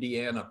 when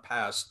Indiana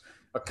passed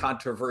a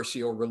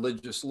controversial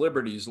religious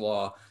liberties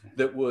law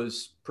that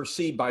was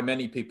perceived by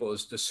many people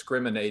as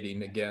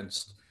discriminating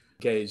against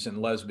gays and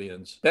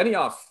lesbians.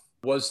 Benioff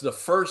was the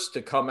first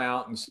to come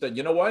out and said,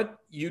 you know what,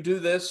 you do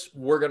this,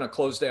 we're going to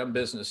close down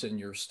business in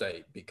your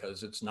state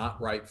because it's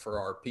not right for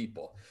our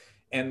people.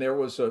 And there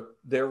was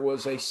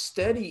a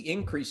steady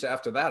increase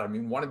after that. I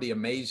mean, one of the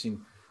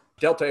amazing,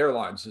 Delta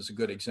Airlines is a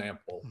good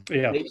example.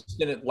 Yeah.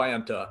 Based in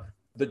Atlanta,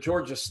 the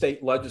Georgia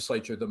state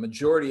legislature, the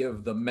majority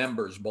of the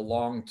members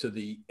belong to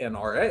the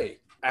NRA.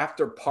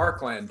 After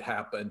Parkland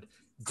happened,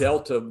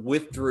 Delta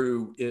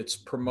withdrew its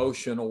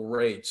promotional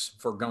rates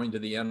for going to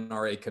the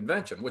NRA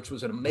convention, which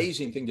was an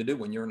amazing thing to do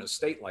when you're in a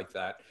state like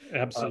that.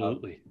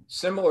 Absolutely.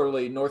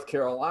 Similarly, North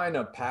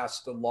Carolina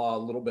passed a law a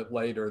little bit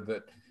later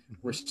that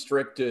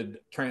restricted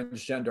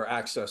transgender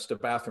access to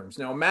bathrooms.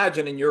 Now,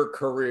 imagine in your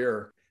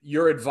career,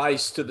 your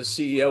advice to the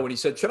CEO when he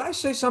said, should I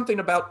say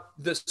something about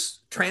this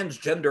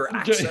transgender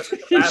access to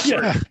the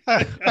bathroom?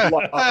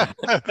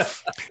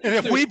 And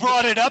if we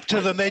brought it up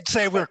to them, they'd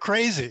say we're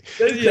crazy.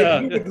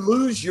 You would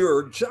lose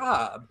your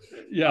job.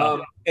 Yeah.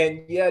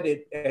 And yet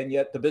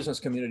the business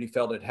community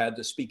felt it had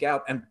to speak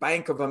out. And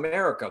Bank of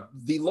America,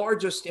 the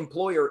largest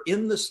employer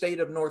in the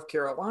state of North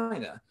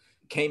Carolina,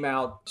 came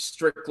out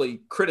strictly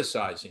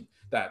criticizing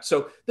that.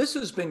 So this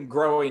has been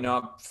growing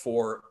up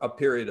for a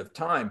period of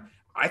time.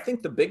 I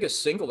think the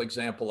biggest single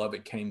example of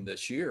it came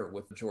this year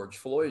with George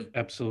Floyd.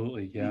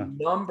 Absolutely, yeah.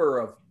 The number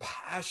of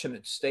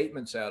passionate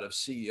statements out of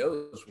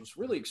CEOs was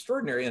really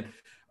extraordinary. And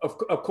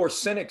of course,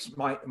 cynics,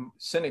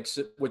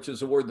 which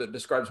is a word that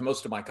describes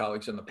most of my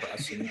colleagues in the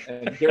press,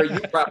 and Gary, you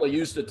probably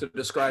used it to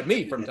describe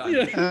me from time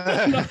to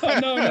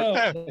time.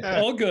 No,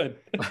 all good.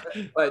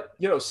 But,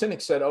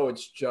 cynics said, oh,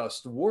 it's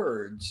just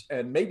words.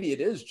 And maybe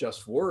it is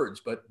just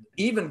words. But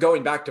even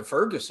going back to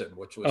Ferguson,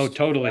 which was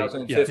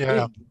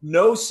 2015,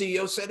 no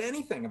CEO said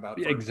anything about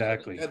Ferguson.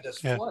 Exactly.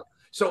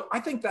 So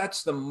I think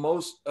that's the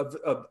most of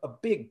a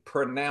big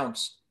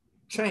pronounced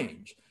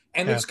change.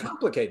 And it's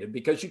complicated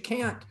because you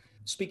can't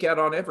speak out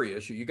on every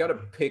issue. You got to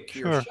pick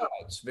your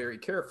shots very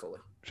carefully.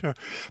 Sure.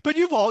 But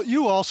you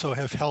also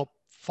have helped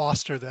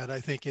foster that, I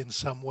think, in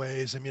some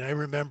ways. I mean, I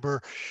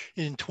remember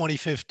in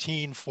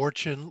 2015,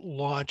 Fortune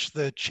launched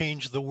the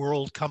Change the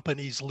World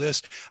Companies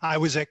list. I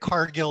was at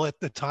Cargill at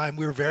the time.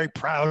 We were very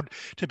proud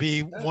to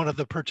be one of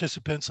the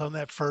participants on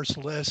that first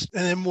list.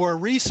 And then more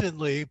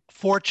recently,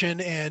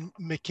 Fortune and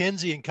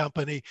McKinsey and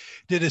Company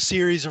did a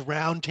series of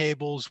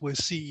roundtables with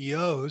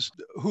CEOs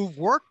who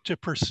worked to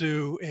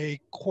pursue a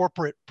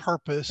corporate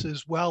purpose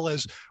as well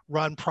as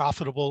run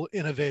profitable,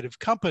 innovative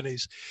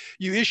companies.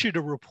 You issued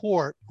a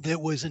report that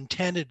was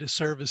intended to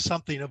serve as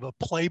something of a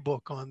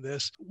playbook on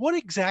this. What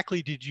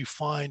exactly did you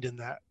find in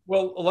that?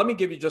 Well, let me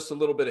give you just a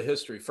little bit of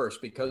history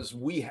first, because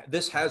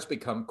this has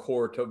become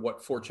core to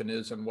what Fortune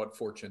is and what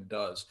Fortune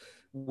does.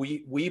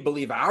 We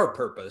believe our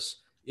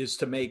purpose is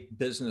to make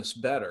business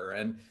better.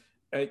 And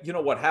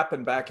what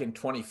happened back in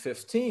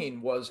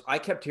 2015 was I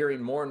kept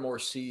hearing more and more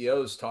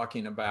CEOs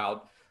talking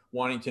about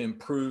wanting to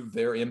improve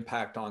their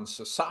impact on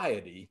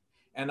society.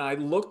 And I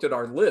looked at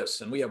our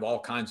lists, and we have all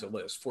kinds of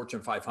lists: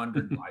 Fortune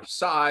 500 by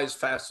size,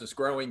 fastest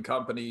growing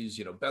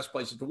companies, best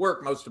places to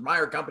work, most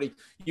admired company,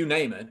 you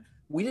name it.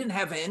 We didn't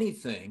have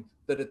anything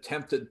that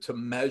attempted to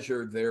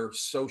measure their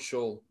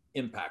social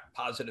impact,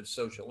 positive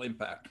social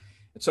impact.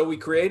 And so we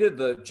created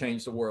the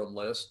Change the World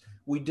list.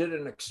 We did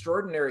an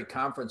extraordinary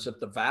conference at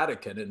the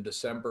Vatican in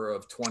December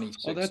of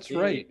 2016. Oh, that's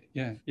right.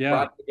 Yeah.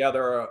 Brought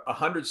together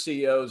 100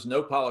 CEOs,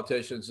 no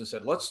politicians, and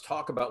said, let's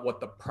talk about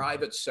what the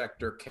private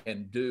sector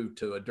can do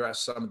to address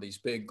some of these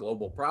big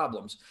global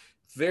problems.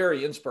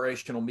 Very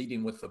inspirational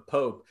meeting with the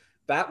Pope.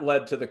 That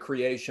led to the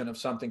creation of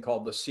something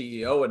called the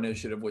CEO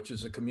Initiative, which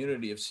is a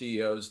community of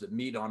CEOs that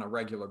meet on a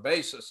regular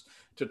basis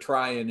to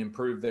try and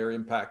improve their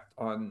impact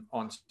on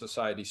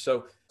society.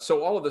 So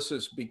all of this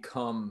has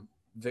become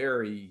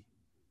very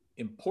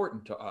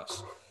important to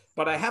us.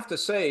 But I have to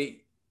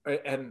say,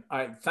 and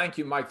I thank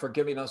you, Mike, for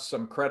giving us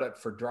some credit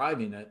for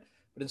driving it,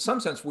 but in some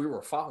sense, we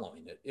were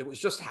following it. It was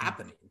just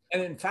happening.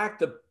 And in fact,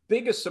 the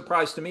biggest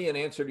surprise to me, in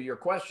answer to your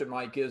question,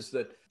 Mike, is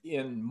that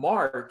in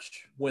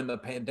March, when the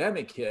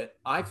pandemic hit,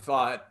 I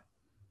thought,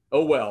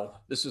 oh,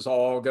 well, this is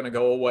all going to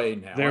go away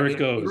now. There it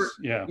goes.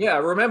 Yeah. Yeah.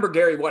 Remember,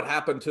 Gary, what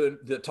happened to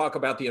the talk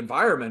about the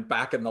environment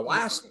back in the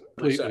last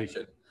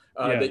recession?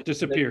 It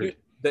disappeared.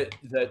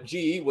 That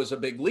GE was a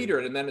big leader,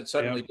 and then it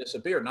suddenly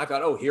disappeared. And I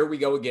thought, oh, here we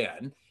go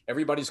again.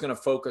 Everybody's going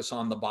to focus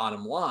on the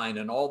bottom line,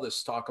 and all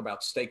this talk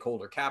about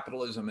stakeholder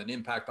capitalism and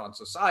impact on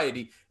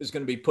society is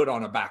going to be put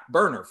on a back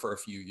burner for a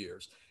few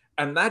years.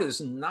 And that is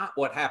not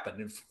what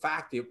happened. In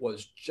fact, it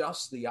was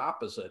just the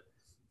opposite.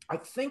 I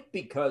think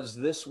because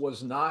this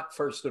was not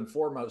first and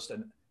foremost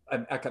an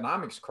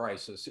economics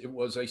crisis, it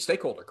was a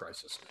stakeholder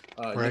crisis.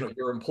 Right.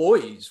 Your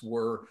employees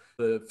were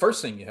the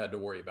first thing you had to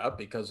worry about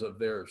because of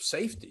their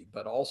safety,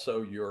 but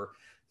also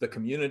the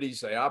communities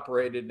they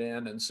operated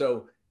in. And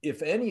so,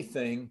 if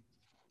anything,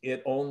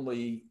 it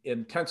only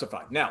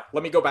intensified. Now,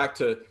 let me go back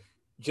to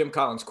Jim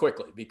Collins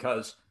quickly,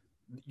 because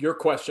your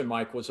question,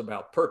 Mike, was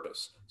about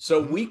purpose.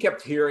 So we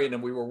kept hearing,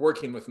 and we were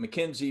working with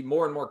McKinsey,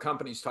 more and more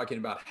companies talking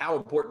about how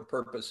important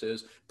purpose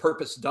is.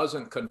 Purpose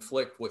doesn't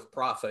conflict with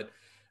profit.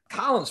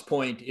 Collins'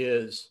 point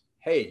is,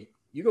 hey,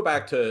 you go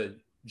back to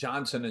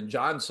Johnson and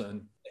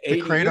Johnson. The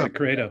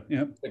Credo,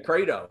 yeah. The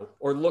Credo,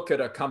 or look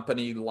at a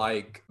company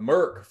like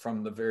Merck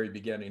from the very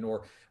beginning,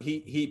 or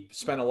he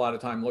spent a lot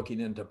of time looking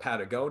into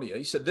Patagonia.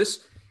 He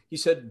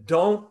said,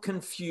 don't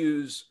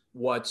confuse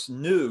what's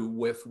new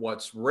with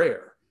what's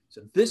rare.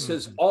 So this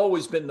has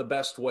always been the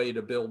best way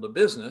to build a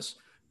business,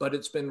 but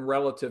it's been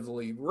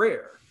relatively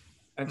rare.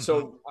 And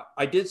so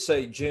I did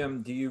say,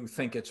 Jim, do you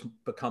think it's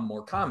become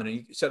more common?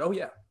 And he said, oh,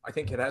 yeah, I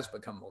think it has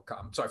become more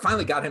common. So I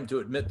finally got him to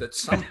admit that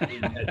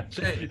something had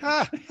changed.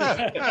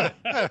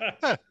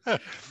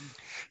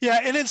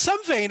 Yeah. And in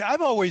some vein,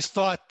 I've always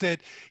thought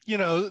that,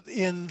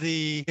 in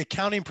the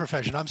accounting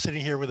profession, I'm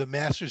sitting here with a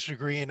master's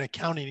degree in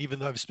accounting, even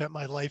though I've spent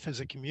my life as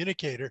a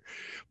communicator.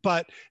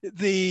 But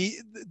the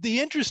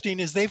interesting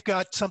is they've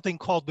got something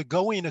called the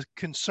going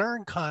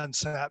concern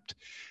concept,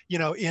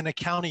 in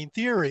accounting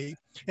theory.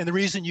 And the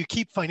reason you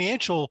keep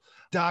financial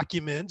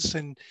documents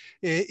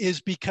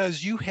is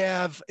because you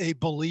have a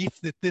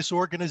belief that this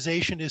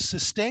organization is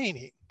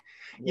sustaining.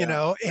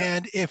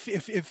 And if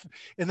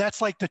and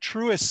that's like the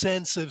truest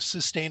sense of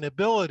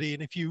sustainability.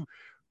 And if you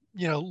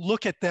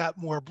look at that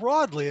more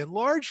broadly and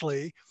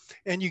largely,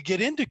 and you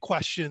get into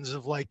questions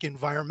of like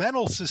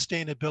environmental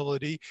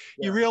sustainability,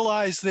 you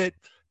realize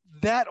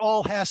that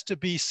all has to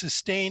be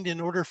sustained in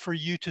order for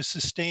you to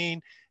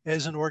sustain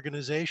as an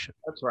organization.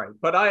 That's right.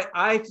 But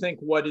I think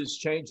what is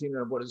changing,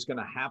 and what is going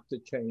to have to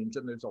change,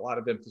 and there's a lot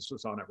of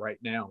emphasis on it right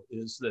now,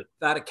 is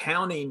that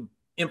accounting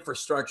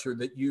infrastructure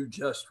that you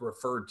just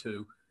referred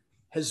to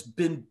has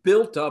been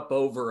built up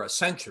over a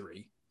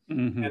century,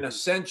 and a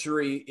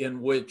century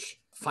in which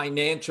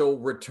financial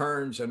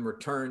returns and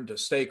return to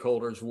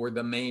stakeholders were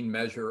the main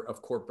measure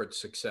of corporate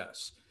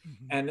success.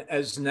 And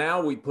as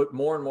now we put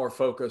more and more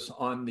focus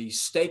on the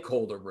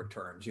stakeholder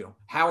returns,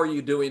 how are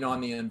you doing on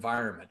the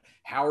environment?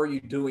 How are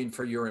you doing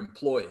for your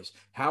employees?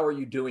 How are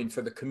you doing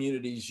for the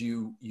communities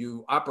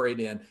you operate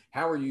in?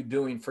 How are you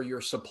doing for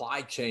your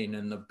supply chain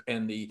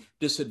and the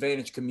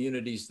disadvantaged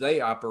communities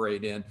they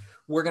operate in?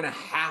 We're going to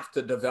have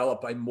to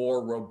develop a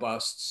more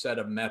robust set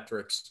of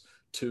metrics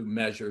to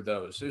measure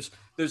those.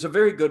 There's a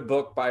very good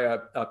book by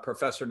a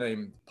professor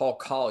named Paul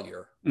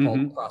Collier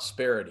called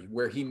Prosperity,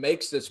 where he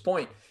makes this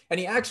point. And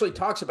he actually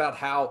talks about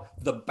how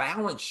the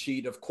balance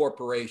sheet of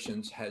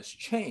corporations has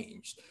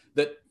changed.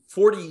 That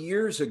 40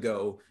 years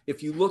ago,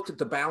 if you looked at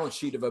the balance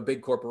sheet of a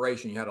big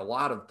corporation, you had a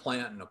lot of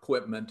plant and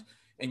equipment,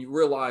 and you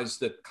realized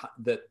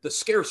that the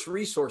scarce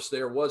resource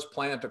there was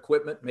plant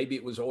equipment. Maybe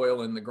it was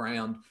oil in the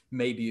ground,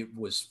 maybe it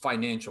was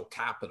financial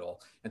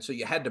capital. And so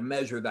you had to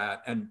measure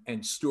that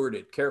and steward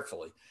it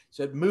carefully.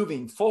 So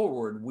moving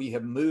forward, we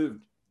have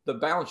moved the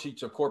balance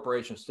sheets of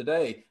corporations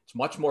today. It's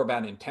much more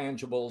about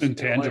intangibles,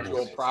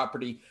 intellectual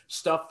property,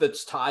 stuff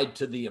that's tied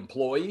to the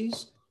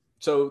employees.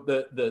 So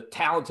the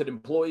talented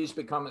employees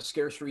become a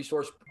scarce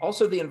resource,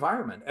 also the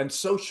environment and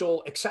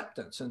social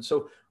acceptance. And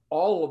so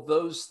all of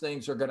those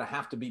things are going to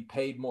have to be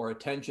paid more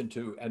attention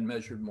to and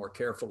measured more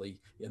carefully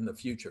in the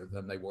future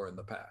than they were in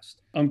the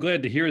past. I'm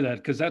glad to hear that,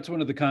 because that's one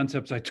of the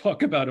concepts I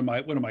talk about in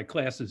one of my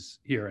classes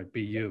here at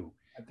BU.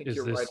 I think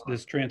you're right on.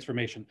 This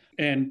transformation.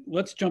 And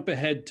let's jump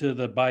ahead to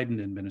the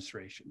Biden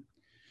administration.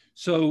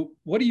 So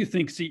what do you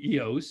think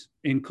CEOs,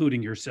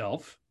 including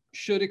yourself,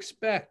 should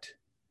expect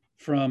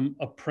from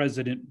a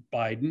President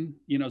Biden?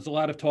 There's a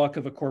lot of talk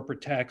of a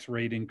corporate tax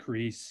rate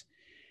increase.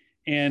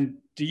 And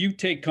do you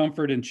take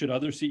comfort, and should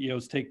other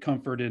CEOs take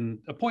comfort in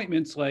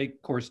appointments like,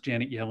 of course,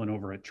 Janet Yellen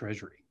over at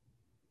Treasury?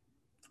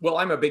 Well,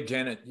 I'm a big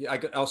Janet.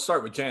 I'll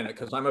start with Janet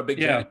because I'm a big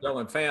Janet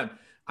Yellen fan.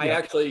 I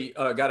actually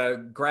got a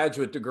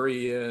graduate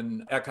degree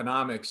in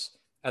economics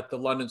at the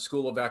London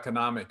School of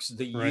Economics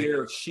the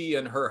year she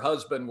and her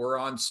husband were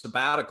on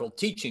sabbatical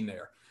teaching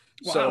there.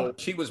 Wow. So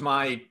she was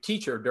my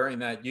teacher during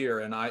that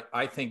year. And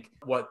I think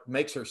what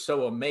makes her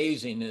so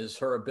amazing is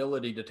her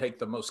ability to take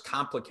the most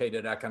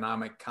complicated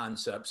economic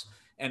concepts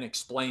and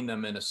explain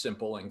them in a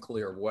simple and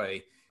clear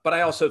way. But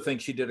I also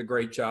think she did a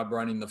great job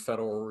running the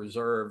Federal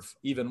Reserve,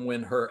 even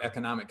when her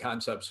economic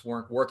concepts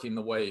weren't working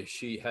the way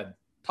she had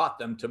taught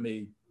them to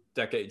me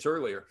decades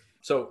earlier.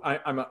 So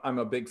I'm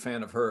a big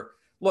fan of her.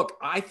 Look,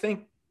 I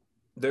think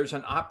there's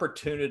an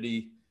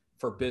opportunity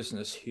for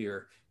business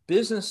here.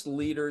 Business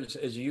leaders,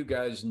 as you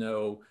guys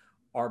know,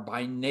 are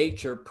by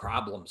nature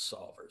problem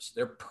solvers.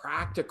 They're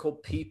practical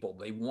people.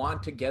 They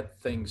want to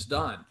get things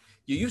done.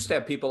 You used to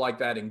have people like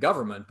that in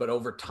government, but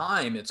over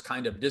time, it's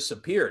kind of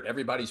disappeared.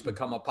 Everybody's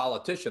become a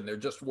politician. They're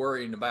just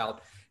worrying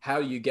about how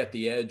you get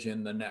the edge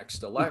in the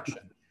next election.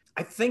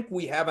 I think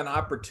we have an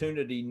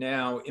opportunity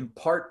now, in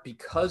part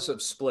because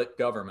of split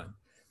government,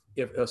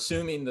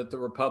 assuming that the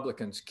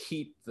Republicans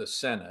keep the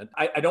Senate.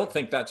 I don't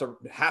think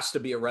has to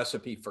be a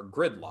recipe for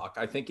gridlock.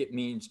 I think it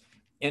means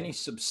any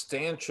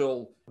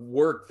substantial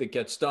work that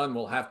gets done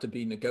will have to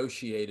be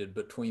negotiated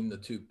between the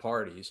two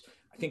parties.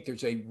 I think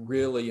there's a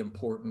really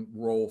important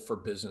role for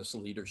business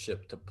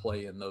leadership to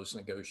play in those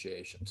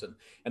negotiations.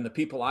 And the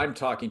people I'm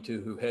talking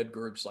to who head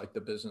groups like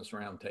the Business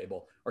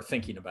Roundtable are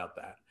thinking about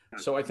that.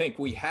 So I think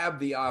we have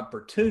the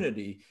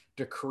opportunity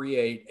to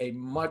create a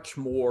much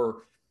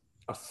more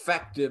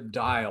effective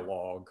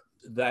dialogue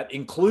that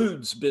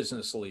includes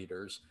business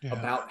leaders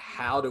about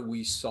how do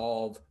we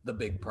solve the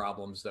big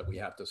problems that we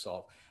have to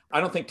solve. I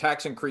don't think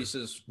tax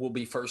increases will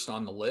be first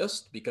on the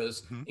list,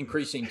 because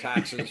increasing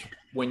taxes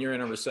when you're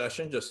in a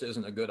recession just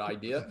isn't a good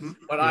idea.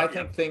 But I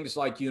think things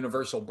like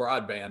universal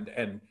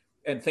broadband,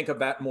 and think of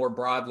that more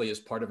broadly as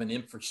part of an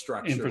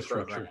infrastructure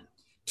program.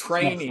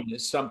 Training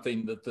is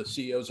something that the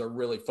CEOs are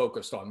really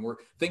focused on.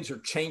 Things are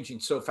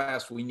changing so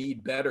fast. We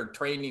need better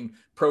training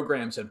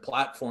programs and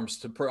platforms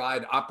to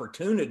provide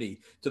opportunity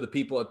to the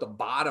people at the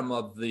bottom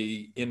of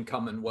the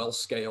income and wealth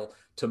scale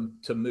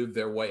to move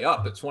their way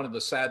up. It's one of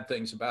the sad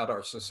things about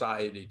our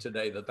society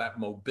today, that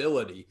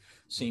mobility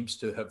seems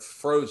to have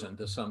frozen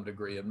to some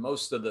degree. And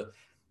most of the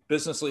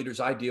business leaders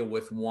I deal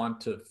with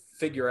want to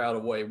figure out a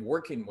way,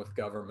 working with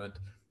government,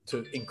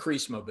 to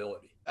increase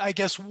mobility. I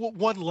guess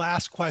one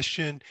last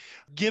question,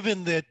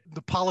 given that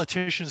the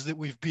politicians that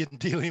we've been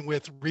dealing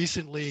with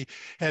recently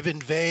have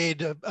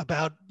inveighed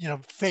about,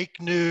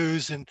 fake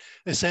news and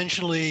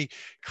essentially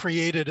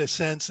created a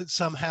sense that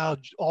somehow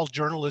all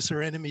journalists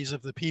are enemies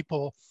of the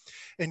people,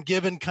 and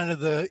given kind of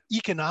the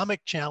economic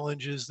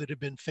challenges that have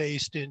been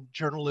faced in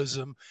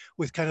journalism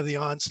with kind of the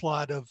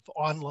onslaught of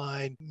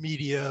online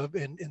media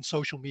and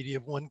social media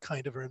of one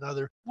kind or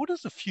another, what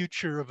does the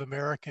future of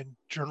American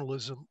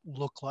journalism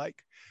look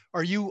like?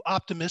 Are you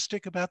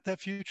optimistic about that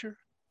future?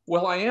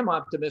 Well, I am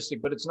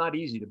optimistic, but it's not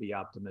easy to be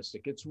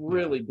optimistic. It's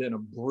really been a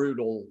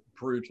brutal,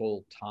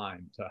 brutal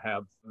time to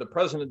have the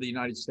President of the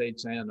United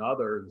States and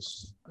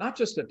others not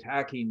just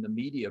attacking the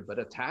media, but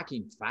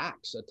attacking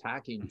facts,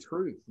 attacking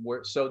truth,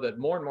 so that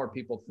more and more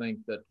people think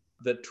that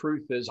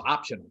truth is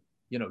optional.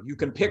 You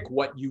can pick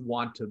what you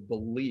want to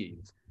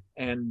believe,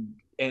 and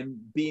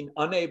being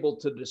unable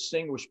to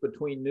distinguish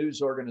between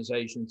news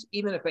organizations,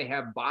 even if they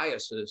have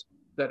biases,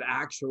 that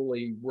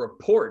actually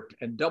report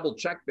and double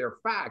check their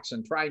facts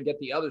and try and get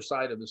the other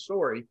side of the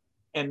story,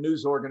 and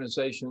news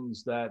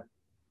organizations that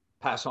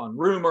pass on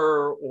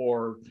rumor,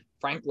 or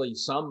frankly,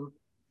 some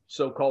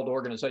so-called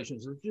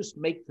organizations that just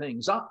make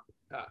things up.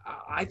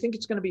 I think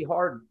it's going to be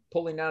hard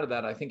pulling out of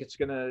that. I think it's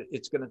going to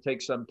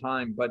take some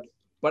time, but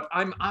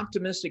I'm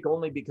optimistic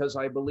only because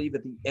I believe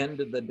at the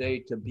end of the day,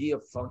 to be a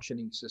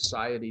functioning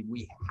society,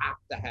 we have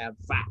to have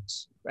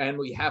facts, and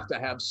we have to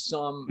have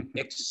some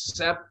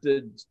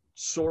accepted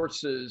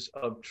sources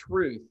of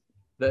truth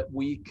that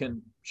we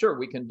can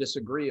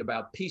disagree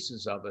about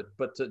pieces of it,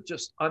 but to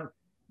just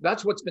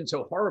that's what's been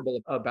so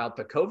horrible about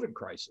the COVID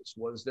crisis,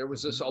 was there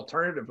was this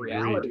alternative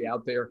reality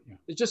out there.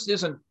 It just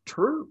isn't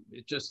true.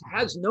 It just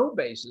has no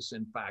basis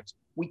in facts.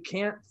 We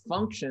can't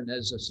function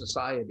as a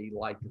society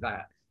like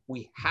that.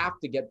 We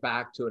have to get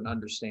back to an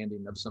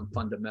understanding of some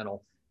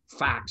fundamental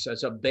facts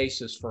as a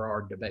basis for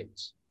our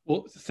debates.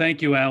 Well,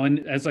 thank you,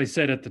 Alan. As I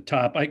said at the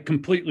top, I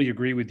completely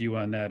agree with you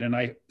on that. And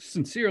I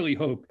sincerely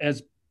hope,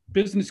 as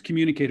business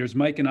communicators,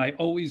 Mike and I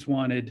always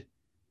wanted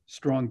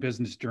strong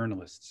business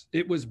journalists.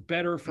 It was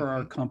better for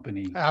our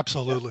companies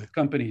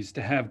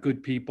to have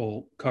good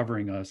people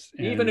covering us.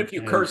 Even if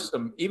you curse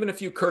them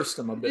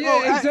a bit.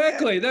 Yeah,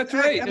 exactly. That's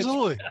right.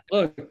 Absolutely.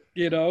 Look,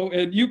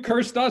 and you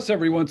cursed us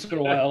every once in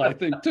a while, I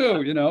think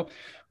too,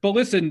 But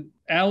listen,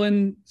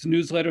 Alan's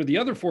newsletter, the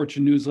other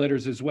Fortune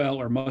newsletters as well,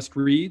 are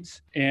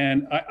must-reads.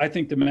 And I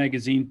think the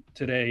magazine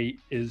today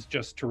is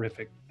just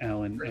terrific,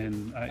 Alan.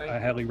 And I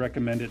highly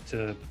recommend it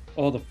to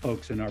all the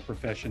folks in our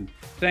profession.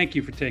 Thank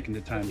you for taking the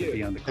time to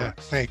be on the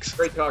Crux. Thanks.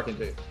 Great talking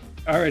to you.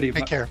 All righty.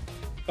 Take care.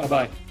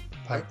 Bye-bye.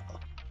 Bye.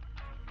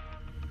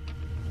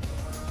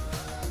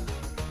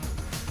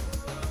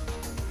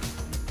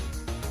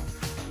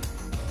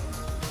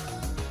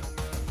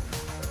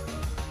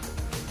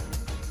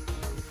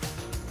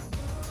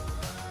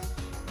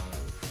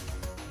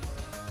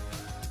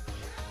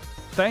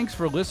 Thanks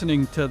for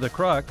listening to The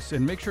Crux,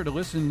 and make sure to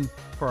listen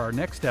for our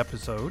next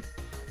episode.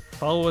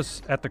 Follow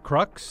us at The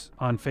Crux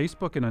on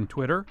Facebook and on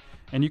Twitter,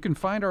 and you can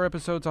find our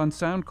episodes on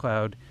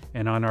SoundCloud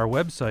and on our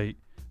website,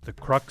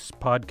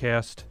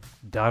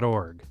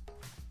 thecruxpodcast.org.